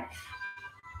 5,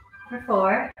 for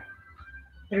 4,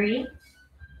 3,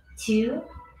 2,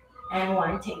 and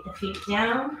 1. Take the feet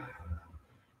down.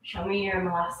 Show me your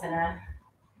Malasana.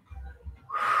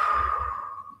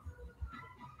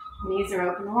 Knees are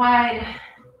open wide.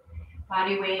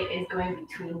 Body weight is going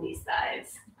between these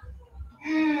thighs.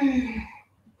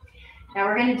 Now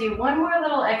we're going to do one more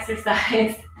little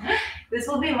exercise. This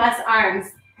will be less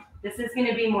arms. This is going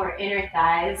to be more inner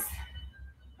thighs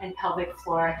and pelvic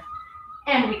floor.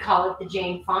 And we call it the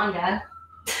Jane Fonda.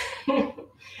 So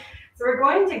we're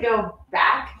going to go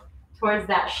back towards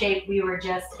that shape we were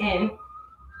just in.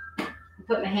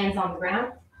 Put my hands on the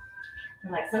ground.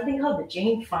 I'm like, something called the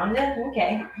Jane Fonda?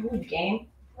 Okay, game.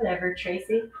 Whatever,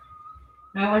 Tracy.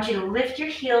 Now I want you to lift your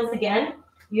heels again.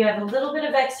 You have a little bit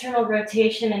of external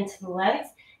rotation into the legs,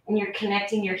 and you're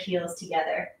connecting your heels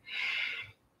together.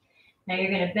 Now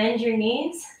you're going to bend your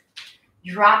knees,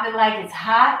 drop it like it's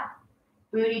hot,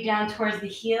 booty down towards the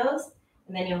heels,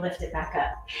 and then you'll lift it back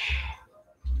up.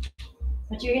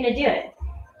 But you're going to do it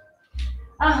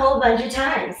a whole bunch of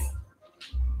times.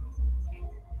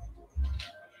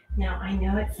 Now, I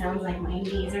know it sounds like my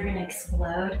knees are going to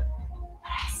explode, but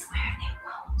I swear they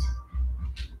won't.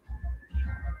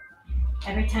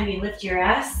 Every time you lift your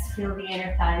ass, feel the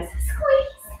inner thighs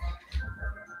squeeze.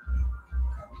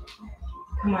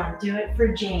 Come on, do it for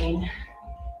Jane.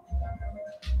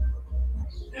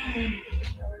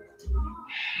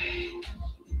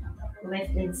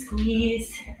 Lift and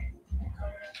squeeze.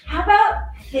 How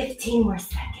about 15 more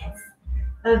seconds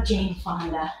of Jane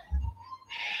Fonda?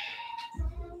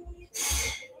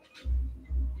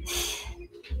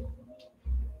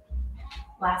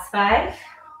 Last 5.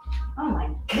 Oh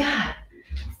my God.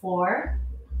 4,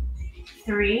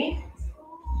 3,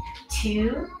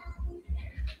 2,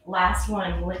 Last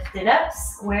one, lift it up,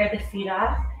 square the feet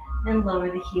off, and lower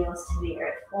the heels to the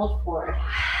earth. Fold forward.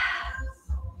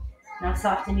 Now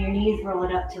soften your knees, roll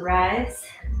it up to rise.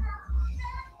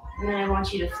 And then I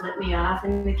want you to flip me off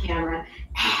in the camera.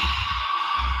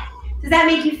 Does that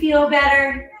make you feel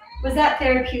better? Was that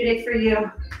therapeutic for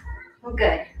you? Oh,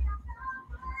 good.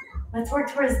 Let's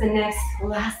work towards the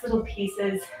last little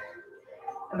pieces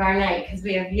of our night because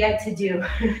we have yet to do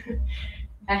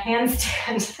a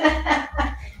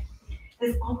handstand.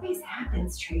 This always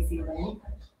happens, Tracy Lynn.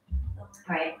 All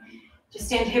right, just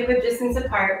stand hip width distance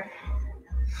apart.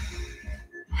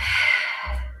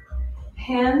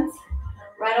 Hands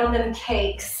right on them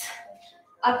cakes,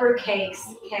 upper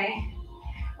cakes, okay?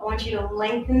 I want you to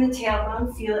lengthen the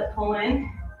tailbone, feel it pull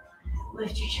in.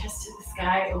 Lift your chest to the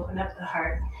sky, open up the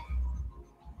heart.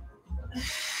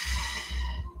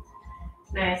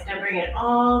 Nice, now bring it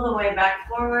all the way back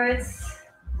forwards.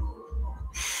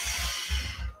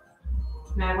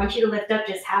 Now I want you to lift up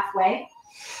just halfway.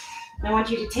 And I want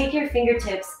you to take your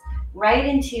fingertips right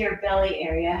into your belly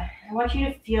area. I want you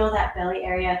to feel that belly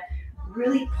area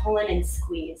really pull in and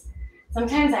squeeze.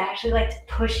 Sometimes I actually like to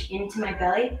push into my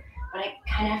belly, but I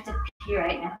kind of have to pee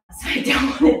right now, so I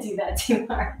don't want to do that too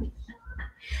hard.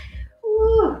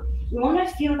 Woo. You want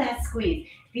to feel that squeeze.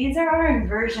 These are our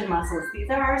inversion muscles. These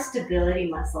are our stability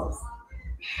muscles.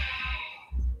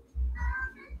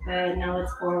 Good, now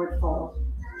let's forward fold.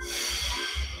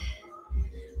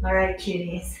 All right,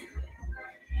 cuties.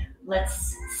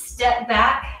 Let's step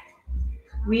back.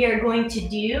 We are going to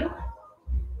do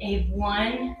a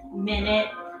 1 minute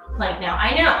plank. Now,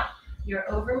 I know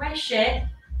you're over my shit.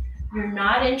 You're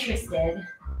not interested.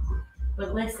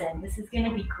 But listen, this is going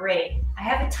to be great. I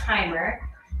have a timer,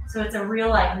 so it's a real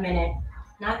life minute.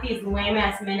 Not these lame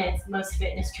ass minutes most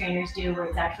fitness trainers do where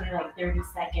it's actually like 30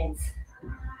 seconds.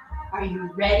 Are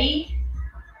you ready?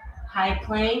 High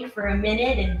plank for a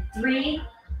minute in 3,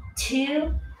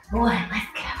 2, 1. Let's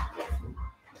go.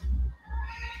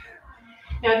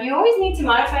 Now, if you always need to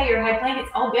modify your high plank,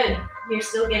 it's all good. You're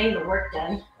still getting the work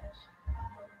done.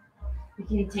 You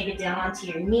can take it down onto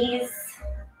your knees.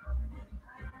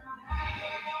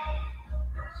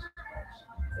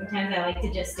 Sometimes I like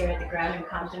to just stare at the ground and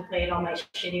contemplate all my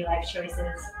shitty life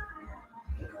choices.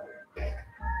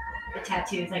 The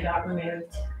tattoos I got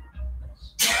removed.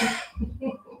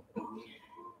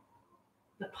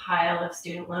 The pile of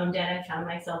student loan debt I found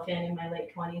myself in my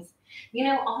late 20s. You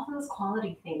know, all those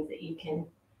quality things that you can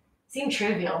seem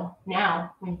trivial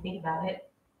now when you think about it.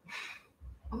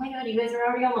 Oh my God, you guys are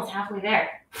already almost halfway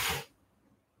there.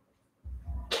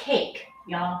 Cake,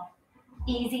 y'all.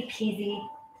 Easy peasy,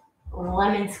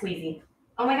 lemon squeezy.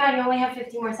 Oh my God, you only have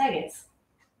 15 more seconds.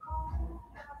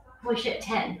 Holy shit,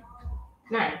 10,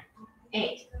 9,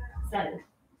 8, 7,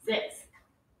 6,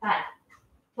 5,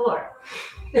 4,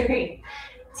 3,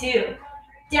 2,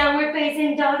 downward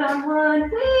facing dog on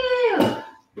 1. Woo!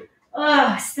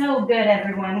 Oh, so good,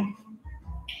 everyone.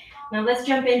 Now let's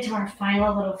jump into our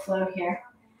final little flow here.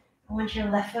 I want your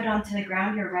left foot onto the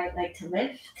ground, your right leg to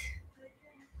lift.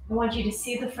 I want you to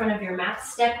see the front of your mat,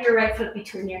 step your right foot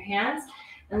between your hands,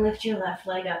 and lift your left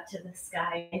leg up to the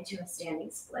sky into a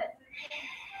standing split.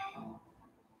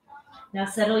 Now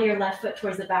settle your left foot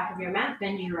towards the back of your mat,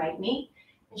 bend your right knee,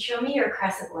 and show me your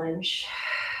crescent lunge.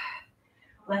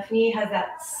 Left knee has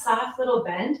that soft little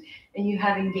bend, and you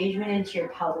have engagement into your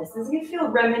pelvis. This is going to feel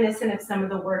reminiscent of some of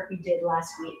the work we did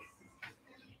last week.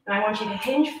 Now I want you to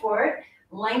hinge forward,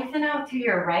 lengthen out through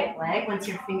your right leg once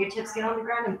your fingertips get on the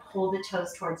ground, and pull the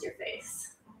toes towards your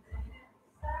face.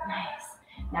 Nice.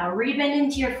 Now rebend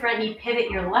into your front knee, pivot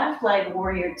your left leg,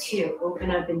 warrior 2.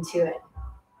 Open up into it.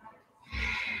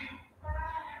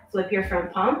 Flip your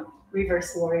front palm,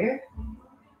 reverse warrior.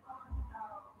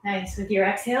 Nice. With your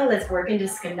exhale, let's work into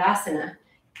Skandasana.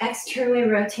 Externally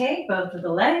rotate both of the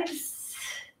legs,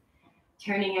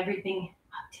 turning everything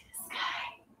up to the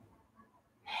sky.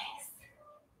 Nice.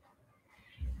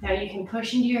 Now you can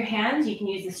push into your hands. You can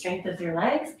use the strength of your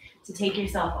legs to take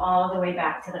yourself all the way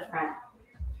back to the front.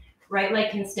 Right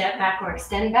leg can step back or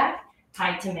extend back,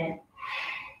 high to mid.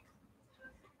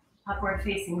 Upward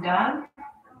facing dog.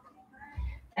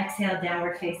 Exhale,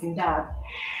 downward facing dog.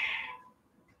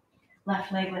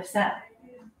 Left leg lifts up.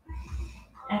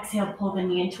 Exhale, pull the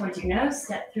knee in towards your nose,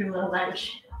 step through low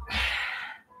lunge.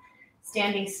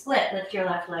 Standing split, lift your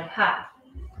left leg high.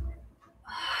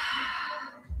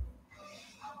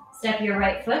 Step your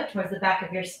right foot towards the back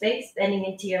of your space, bending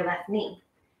into your left knee.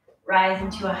 Rise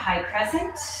into a high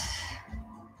crescent.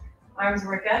 Arms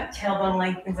work up, tailbone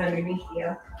lengthens underneath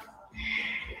you.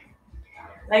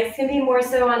 Legs can be more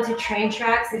so onto train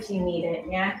tracks if you need it,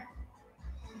 yeah?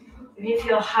 If you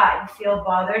feel hot, you feel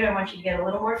bothered, I want you to get a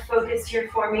little more focused here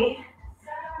for me.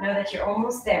 Know that you're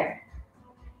almost there.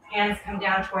 Hands come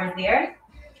down towards the earth.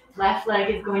 Left leg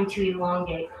is going to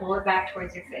elongate. Pull it back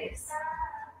towards your face.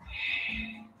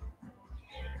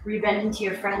 Rebend into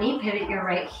your front knee. Pivot your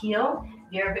right heel.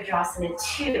 Virabhadrasana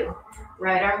 2.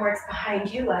 Right arm works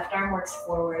behind you. Left arm works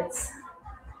forwards.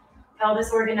 Pelvis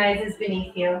organizes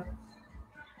beneath you.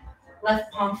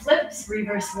 Left palm flips.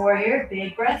 Reverse warrior.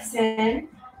 Big breaths in.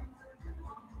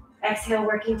 Exhale,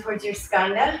 working towards your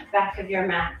skanda, back of your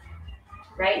mat.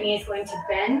 Right knee is going to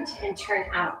bend and turn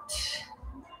out.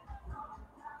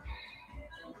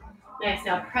 Nice,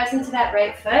 now press into that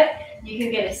right foot. You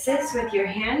can get assist with your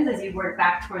hands as you work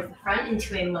back towards the front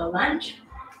into a low lunge.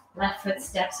 Left foot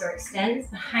steps or extends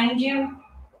behind you.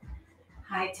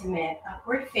 High to mid,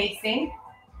 upward facing.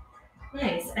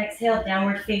 Nice, exhale,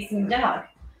 downward facing dog.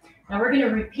 Now we're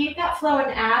gonna repeat that flow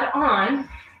and add on.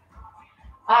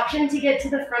 Option to get to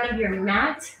the front of your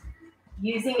mat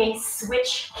using a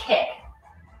switch kick.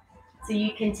 So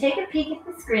you can take a peek at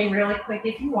the screen really quick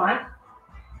if you want.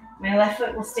 My left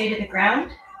foot will stay to the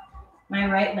ground. My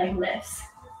right leg lifts.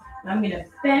 I'm gonna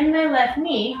bend my left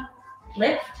knee,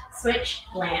 lift, switch,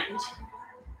 land.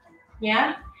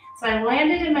 Yeah? So I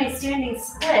landed in my standing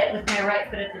split with my right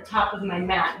foot at the top of my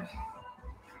mat.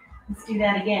 Let's do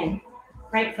that again.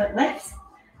 Right foot lifts.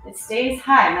 It stays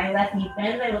high. My left knee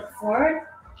bends. I look forward.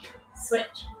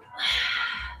 Switch.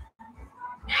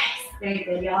 Nice. Very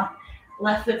good, y'all.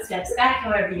 Left foot steps back,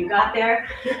 however you got there.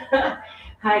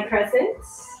 High crescent.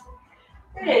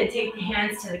 Good. Take the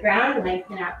hands to the ground.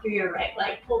 Lengthen out through your right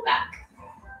leg. Pull back.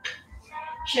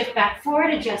 Shift back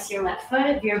forward. Adjust your left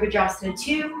foot. Virabhadrasana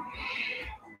 2.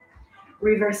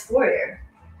 Reverse warrior.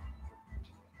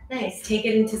 Nice. Take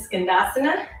it into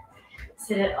skandasana.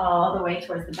 Sit it all the way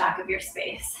towards the back of your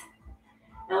space.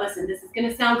 Now listen, this is going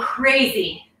to sound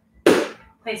crazy.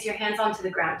 Place your hands onto the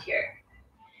ground here.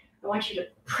 I want you to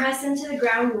press into the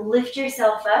ground, lift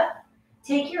yourself up.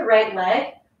 Take your right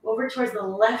leg over towards the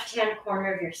left-hand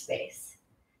corner of your space.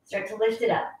 Start to lift it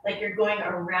up like you're going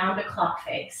around a clock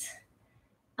face.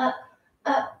 Up,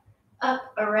 up,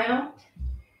 up, around,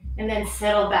 and then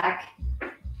settle back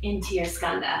into your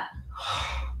skanda.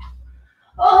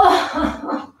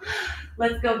 Oh,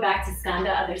 let's go back to skanda,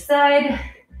 other side,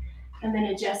 and then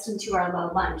adjust into our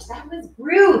low lunge. That was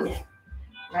rude.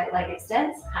 Right leg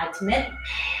extends, high to mid,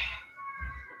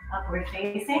 upward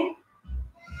facing.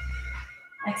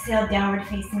 Exhale, downward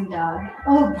facing dog.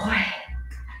 Oh boy.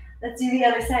 Let's do the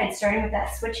other side, starting with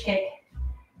that switch kick.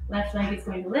 Left leg is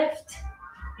going to lift,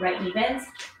 right knee bends,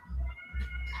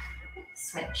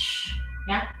 switch.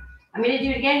 Yeah, I'm gonna do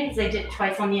it again because I did it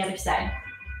twice on the other side.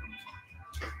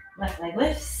 Left leg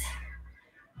lifts,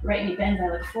 right knee bends, I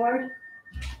look forward.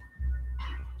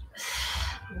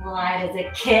 Light as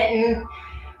a kitten.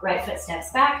 Right foot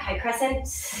steps back, high crescent.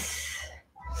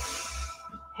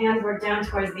 Hands work down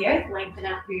towards the earth, lengthen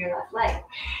out through your left leg.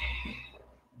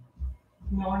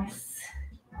 Nice.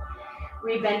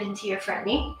 Rebend into your front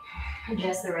knee.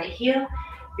 Adjust the right heel.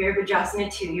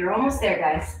 Virabhadrasana 2. You're almost there,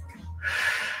 guys.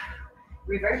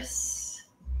 Reverse.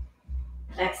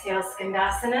 Exhale,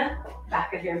 skandasana,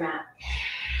 back of your mat.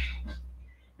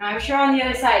 Now I'm sure on the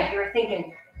other side you were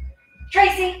thinking,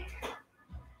 Tracy,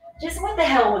 just what the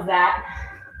hell was that?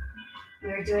 We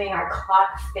were doing our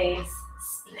clock face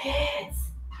splits.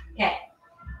 Okay,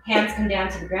 hands come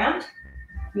down to the ground.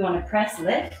 You want to press,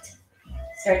 lift.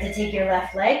 Start to take your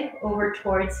left leg over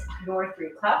towards your 3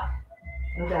 o'clock.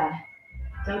 Oh God,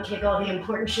 don't take all the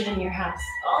important shit in your house.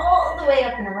 All the way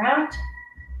up and around.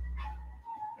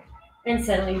 And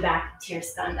settling back to your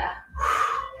skanda.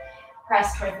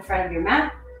 Press toward the front of your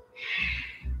mat.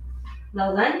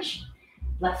 Low lunge.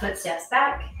 Left foot steps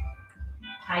back.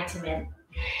 High to mid.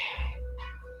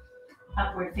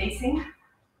 Upward facing.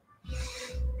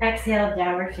 Exhale,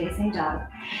 downward facing dog.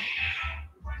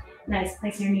 Nice,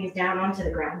 place your knees down onto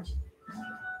the ground.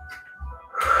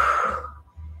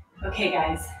 Okay,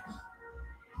 guys.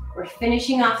 We're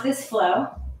finishing off this flow.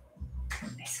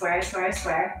 I swear, I swear, I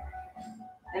swear.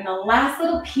 And the last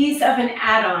little piece of an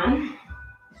add-on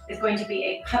is going to be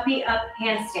a puppy up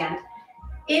handstand.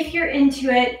 If you're into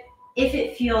it, if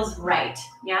it feels right,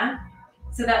 yeah?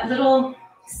 So that little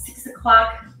 6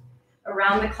 o'clock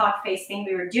around the clock face thing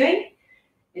we were doing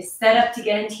is set up to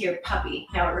get into your puppy.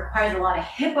 Now it requires a lot of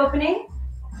hip opening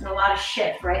and a lot of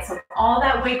shift, right? So all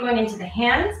that weight going into the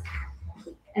hands,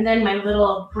 and then my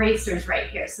little bracers right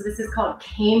here. So this is called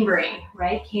cambering,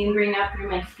 right? Cambering up through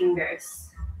my fingers.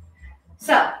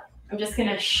 So I'm just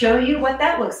gonna show you what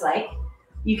that looks like.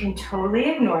 You can totally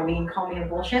ignore me and call me a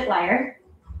bullshit liar.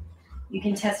 You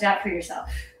can test it out for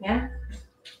yourself, yeah?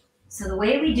 So the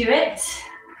way we do it,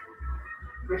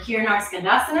 we're here in our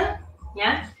Skandasana,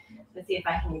 yeah? Let's see if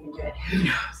I can even do it, who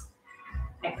knows?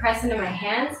 I press into my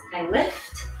hands, I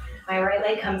lift, my right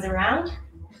leg comes around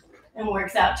and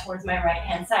works out towards my right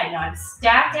hand side. Now I'm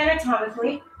stacked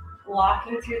anatomically,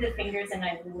 walking through the fingers and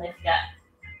I lift up,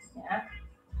 yeah?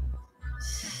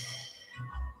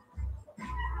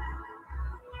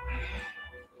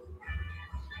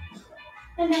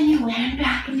 And then you land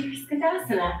back into your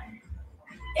Skandasana.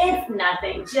 It's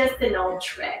nothing, just an old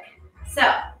trick. So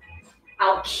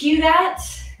I'll cue that.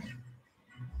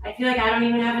 I feel like I don't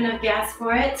even have enough gas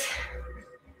for it,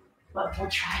 but we'll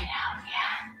try it out,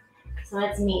 yeah. So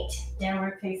let's meet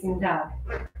downward facing dog.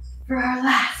 For our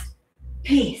last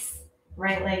piece,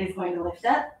 right leg is going to lift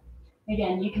up.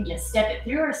 Again, you can just step it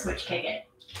through or switch kick it.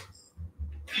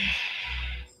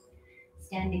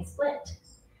 Standing split.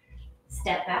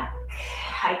 Step back,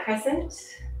 high crescent.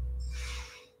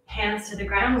 Hands to the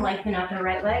ground, lengthen out the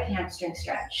right leg, hamstring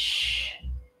stretch.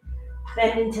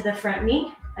 Bend into the front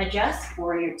knee, adjust,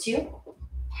 warrior two.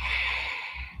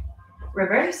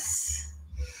 Reverse.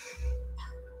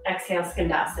 Exhale,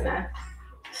 Skandasana.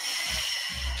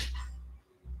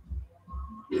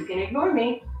 You can ignore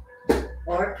me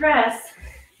or press.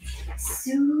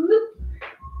 Swoop.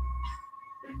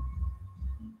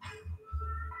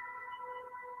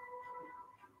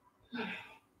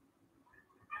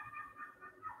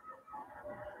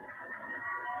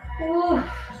 Ooh. Oh,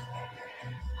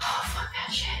 fuck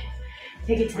that shit.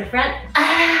 Take it to the front.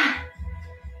 Ah.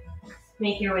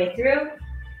 Make your way through.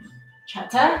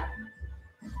 Chata.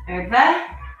 Urdhva.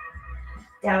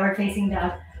 Downward facing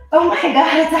dog. Oh my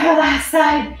God, it's our last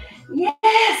side.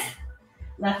 Yes.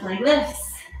 Left leg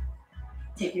lifts.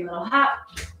 Take your little hop.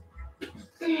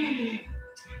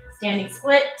 Standing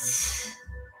split.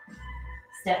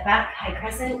 Step back, high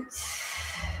crescent.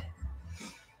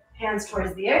 Hands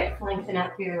towards the earth, lengthen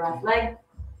out through your left leg.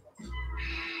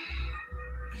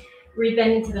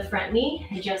 Rebend into the front knee,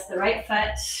 adjust the right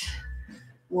foot.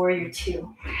 Warrior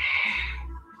two.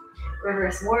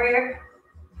 Reverse warrior.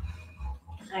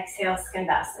 Exhale,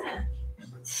 Skandasana.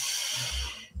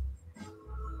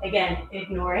 Again,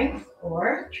 ignoring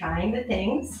or trying the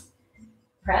things.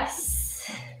 Press.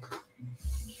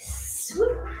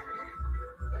 Swoop.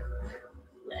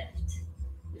 Lift.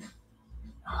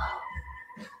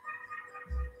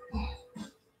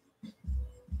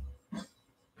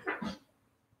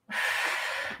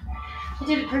 I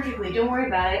did it perfectly, don't worry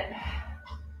about it.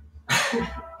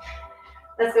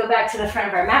 Let's go back to the front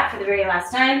of our mat for the very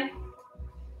last time.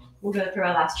 We'll go through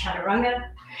our last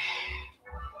chaturanga.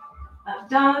 Up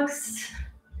dogs.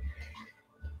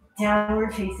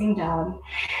 Downward facing dog.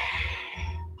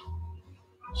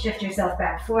 Shift yourself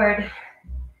back forward.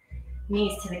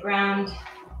 Knees to the ground.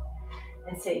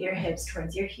 And sit your hips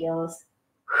towards your heels.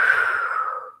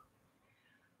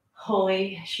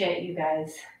 Holy shit, you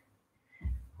guys.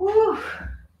 Woo.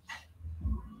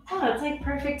 Oh, it's like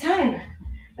perfect time.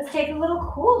 Let's take a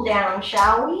little cool down,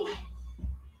 shall we?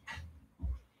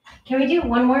 Can we do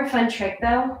one more fun trick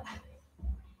though?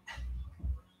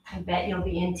 I bet you'll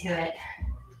be into it.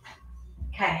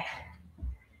 Okay.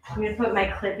 I'm gonna put my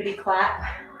clippity clap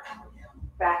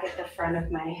back at the front of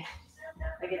my,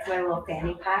 like it's my little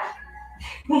fanny pack.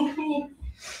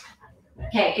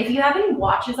 Okay, if you have any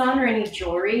watches on or any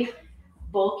jewelry,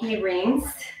 bulky rings,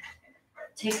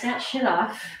 take that shit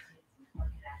off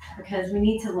because we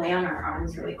need to lay on our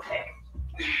arms really quick.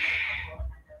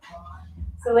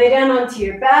 So lay down onto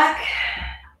your back.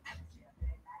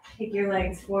 Take your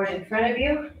legs forward in front of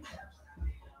you.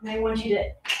 And I want you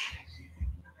to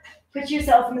put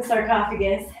yourself in the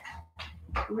sarcophagus.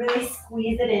 Really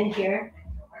squeeze it in here.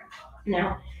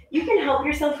 Now, you can help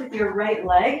yourself with your right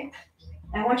leg.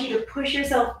 I want you to push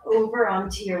yourself over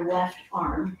onto your left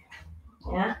arm.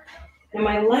 Yeah? Now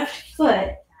my left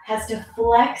foot has to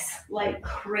flex like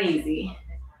crazy.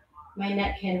 My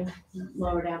neck can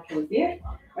lower down towards the earth,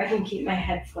 or I can keep my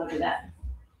head floated up.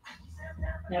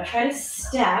 Now try to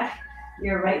stack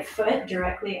your right foot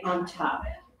directly on top.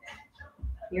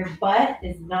 Your butt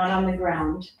is not on the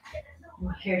ground.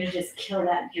 I'm here to just kill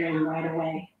that dream right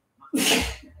away.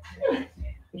 If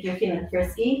you're feeling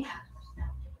frisky,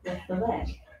 lift the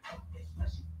leg.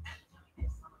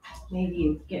 Maybe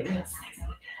you get real sexy with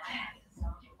that.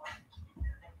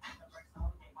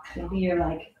 Maybe you're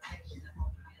like,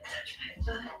 touch my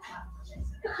butt.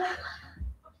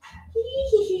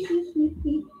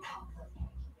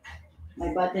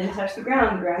 My butt didn't touch the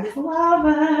ground. The ground is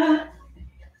lava.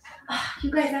 Oh,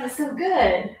 you guys, that was so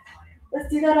good. Let's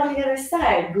do that on the other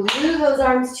side. Glue those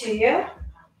arms to you.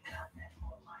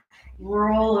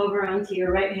 Roll over onto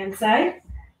your right hand side.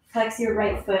 Flex your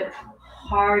right foot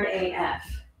hard AF.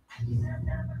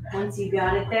 Once you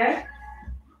got it there,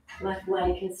 left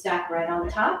leg can stack right on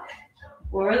top,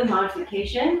 or the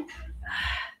modification,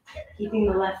 keeping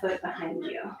the left foot behind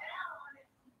you.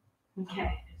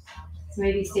 Okay, so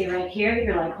maybe stay right here.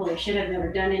 You're like, holy shit, I've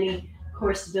never done any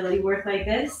core stability work like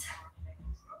this.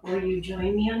 Or you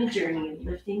join me on a journey of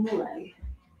lifting the leg.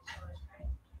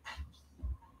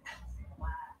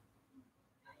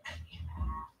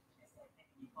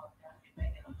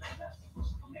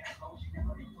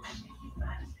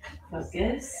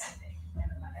 Focus.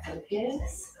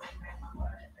 Focus.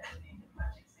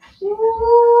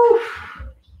 Woo.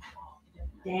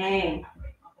 Dang.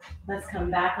 Let's come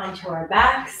back onto our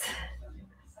backs.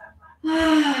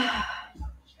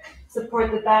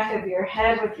 Support the back of your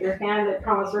head with your hand. I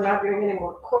promise we're not doing any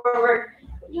more core work.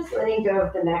 We're just letting go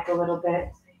of the neck a little bit.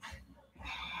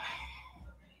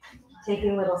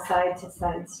 Taking little side to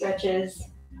side stretches.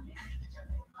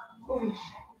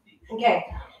 Okay,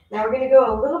 now we're going to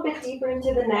go a little bit deeper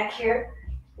into the neck here,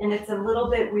 and it's a little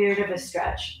bit weird of a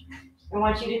stretch. I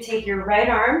want you to take your right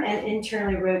arm and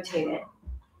internally rotate it.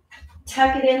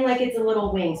 Tuck it in like it's a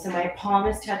little wing, so my palm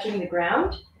is touching the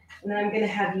ground, and then I'm going to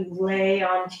have you lay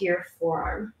onto your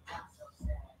forearm.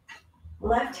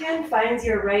 Left hand finds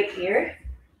your right ear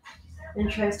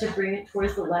and tries to bring it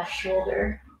towards the left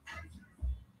shoulder.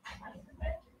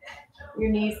 Your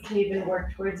knees can even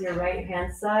work towards your right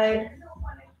hand side.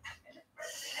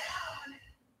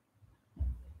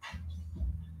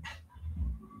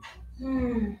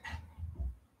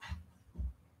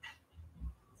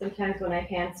 Sometimes when I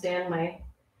handstand, my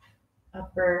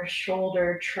upper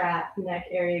shoulder trap neck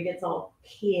area gets all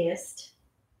pissed.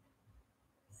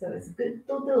 So it's good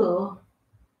to do. All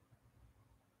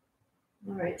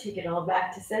right, take it all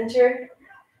back to center.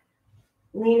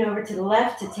 Lean over to the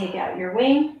left to take out your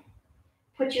wing.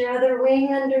 Put your other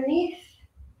wing underneath.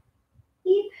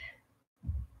 Eep.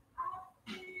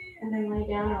 And then lay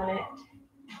down on it.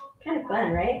 Kind of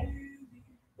fun, right?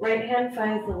 Right hand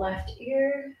finds the left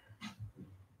ear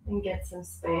and get some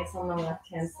space on the left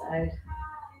hand side.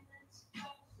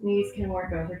 Knees can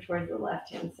work over towards the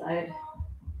left hand side.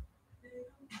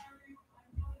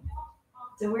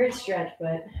 It's a weird stretch,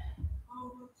 but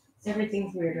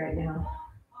everything's weird right now.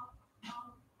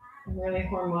 I'm really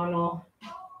hormonal.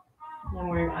 I'm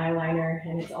wearing eyeliner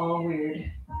and it's all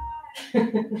weird. I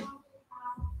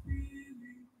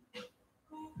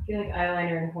feel like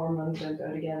eyeliner and hormones don't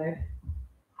go together.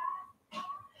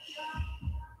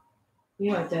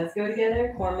 You know what does go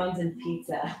together? Hormones and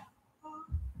pizza.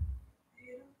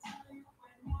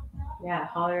 Yeah,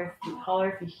 holler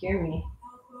if you hear me.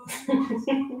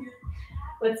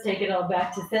 Let's take it all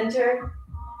back to center.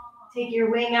 Take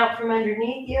your wing out from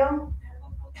underneath you.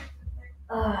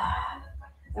 I'm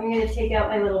going to take out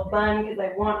my little bun because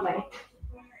I want my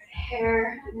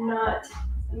hair not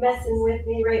messing with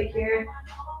me right here.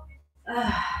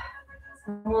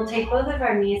 We'll take both of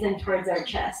our knees in towards our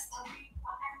chest.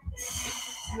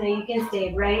 Now you can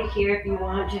stay right here if you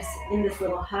want, just in this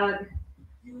little hug.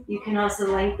 You can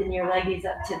also lengthen your leggies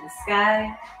up to the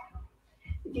sky.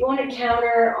 If you want to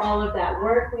counter all of that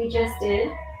work we just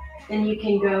did, then you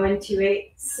can go into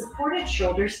a supported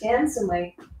shoulder stand. So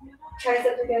my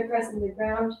triceps are going to press into the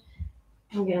ground.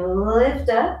 I'm going to lift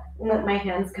up and let my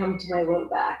hands come to my low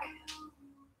back.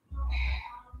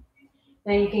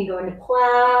 Now you can go into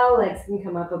plow, legs can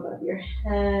come up above your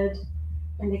head,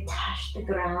 and they touch the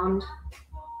ground.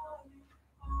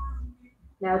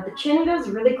 Now the chin goes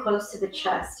really close to the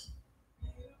chest.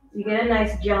 You get a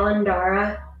nice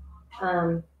Jalandhara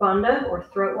Bandha or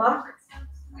throat lock.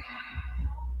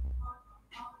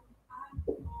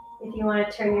 If you want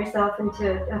to turn yourself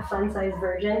into a fun-sized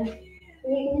version,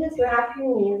 you can just wrap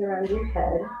your knees around your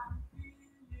head.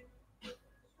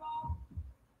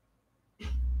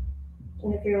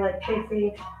 And if you're like,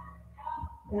 Tracy,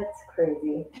 that's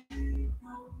crazy, and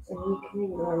you can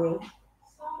ignore me,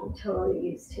 I'm totally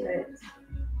used to it.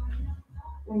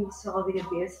 I'm used to all the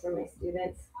abuse from my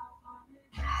students.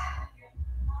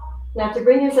 Now to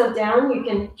bring yourself down, you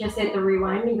can just hit the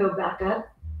rewind and go back up,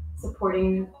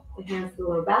 supporting the hands to the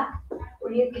low back,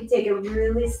 or you could take a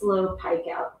really slow pike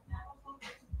out.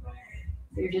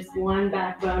 So you're just one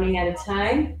back boning at a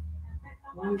time,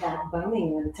 one back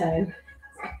boning at a time.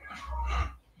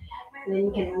 And then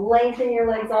you can lengthen your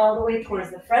legs all the way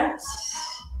towards the front.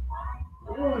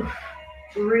 Ooh.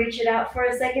 Reach it out for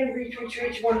a second. Reach.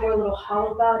 One more little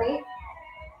hollow body.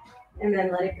 And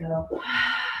then let it go.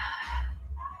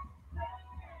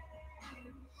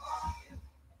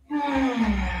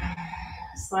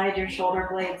 Slide your shoulder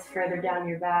blades further down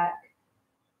your back.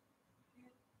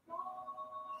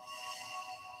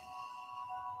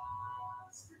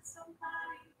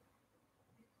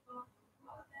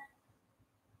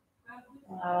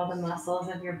 Allow the muscles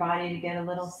of your body to get a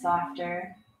little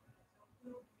softer.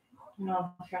 And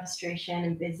all the frustration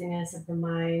and busyness of the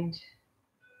mind to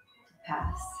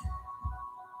pass.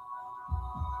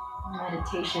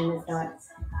 Meditation is not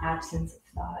absence of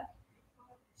thought,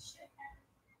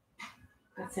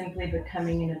 but simply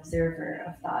becoming an observer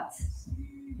of thoughts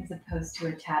as opposed to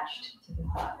attached to the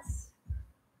thoughts.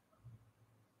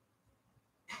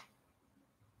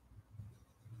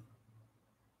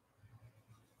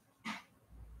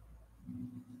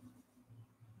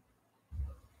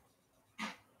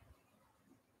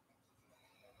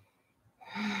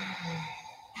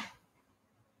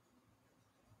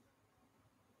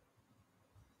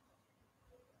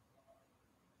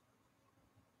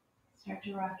 Start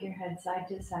to rock your head side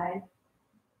to side.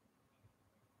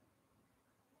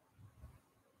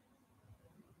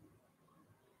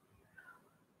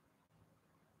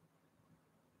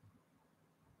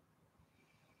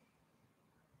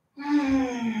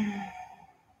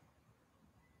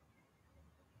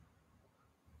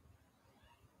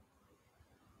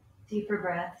 Deeper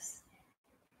breaths.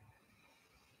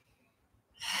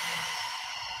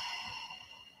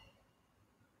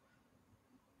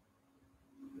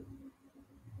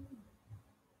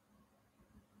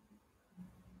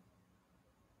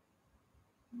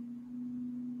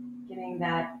 Getting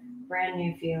that brand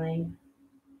new feeling,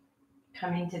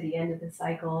 coming to the end of the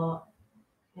cycle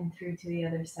and through to the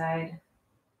other side.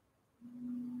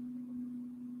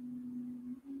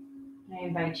 I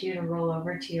invite you to roll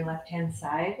over to your left-hand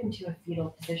side into a fetal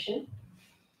position.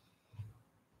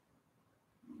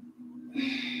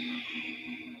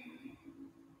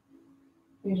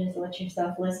 And just let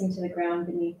yourself listen to the ground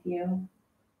beneath you.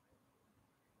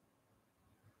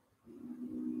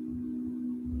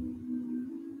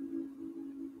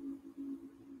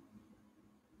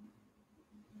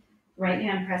 Right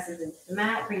hand presses into the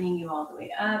mat, bringing you all the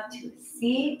way up to a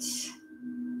seat.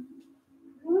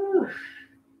 Woo.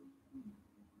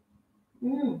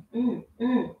 I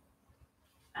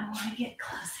want to get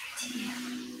closer to you.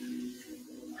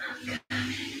 I'm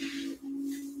coming.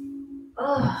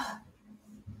 Oh.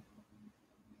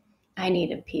 I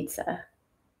need a pizza.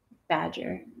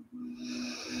 Badger.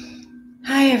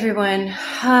 Hi, everyone.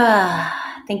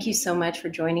 Thank you so much for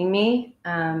joining me.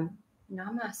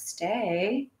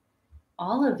 Namaste,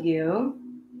 all of you.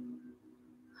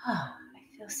 I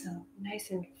feel so nice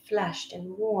and fleshed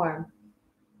and warm.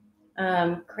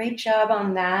 Great job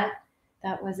on that.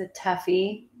 That was a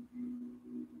toughie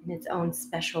in its own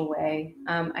special way.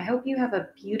 I hope you have a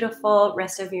beautiful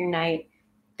rest of your night.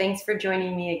 Thanks for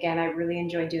joining me again. I really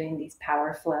enjoy doing these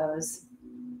power flows.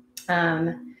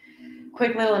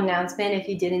 Quick little announcement if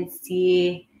you didn't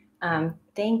see.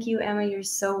 Thank you, Emma. You're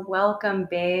so welcome,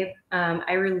 babe.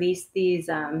 I released these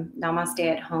Namaste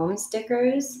at Home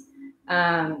stickers.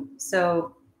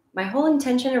 So my whole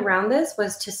intention around this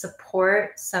was to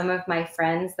support some of my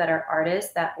friends that are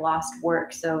artists that lost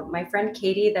work. So my friend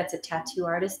Katie, that's a tattoo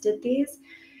artist, did these,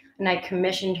 and I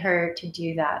commissioned her to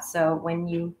do that. So when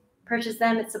you purchase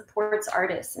them, it supports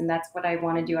artists, and that's what I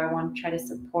want to do. I want to try to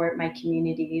support my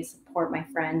community, support my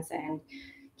friends, and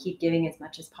keep giving as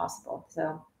much as possible.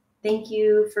 So thank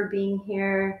you for being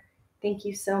here. Thank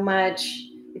you so much.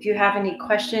 If you have any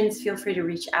questions, feel free to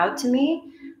reach out to me.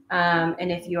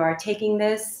 And if you are taking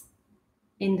this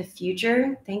in the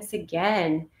future, thanks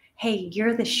again. Hey,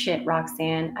 you're the shit,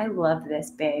 Roxanne. I love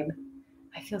this, babe.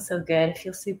 I feel so good. I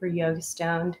feel super yoga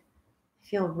stoned. I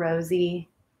feel rosy.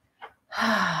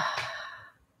 I'll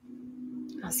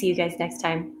see you guys next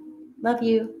time. Love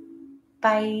you.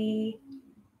 Bye.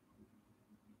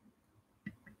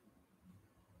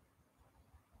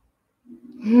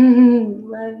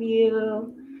 Love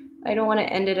you. I don't want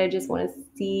to end it. I just want to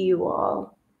see you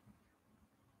all.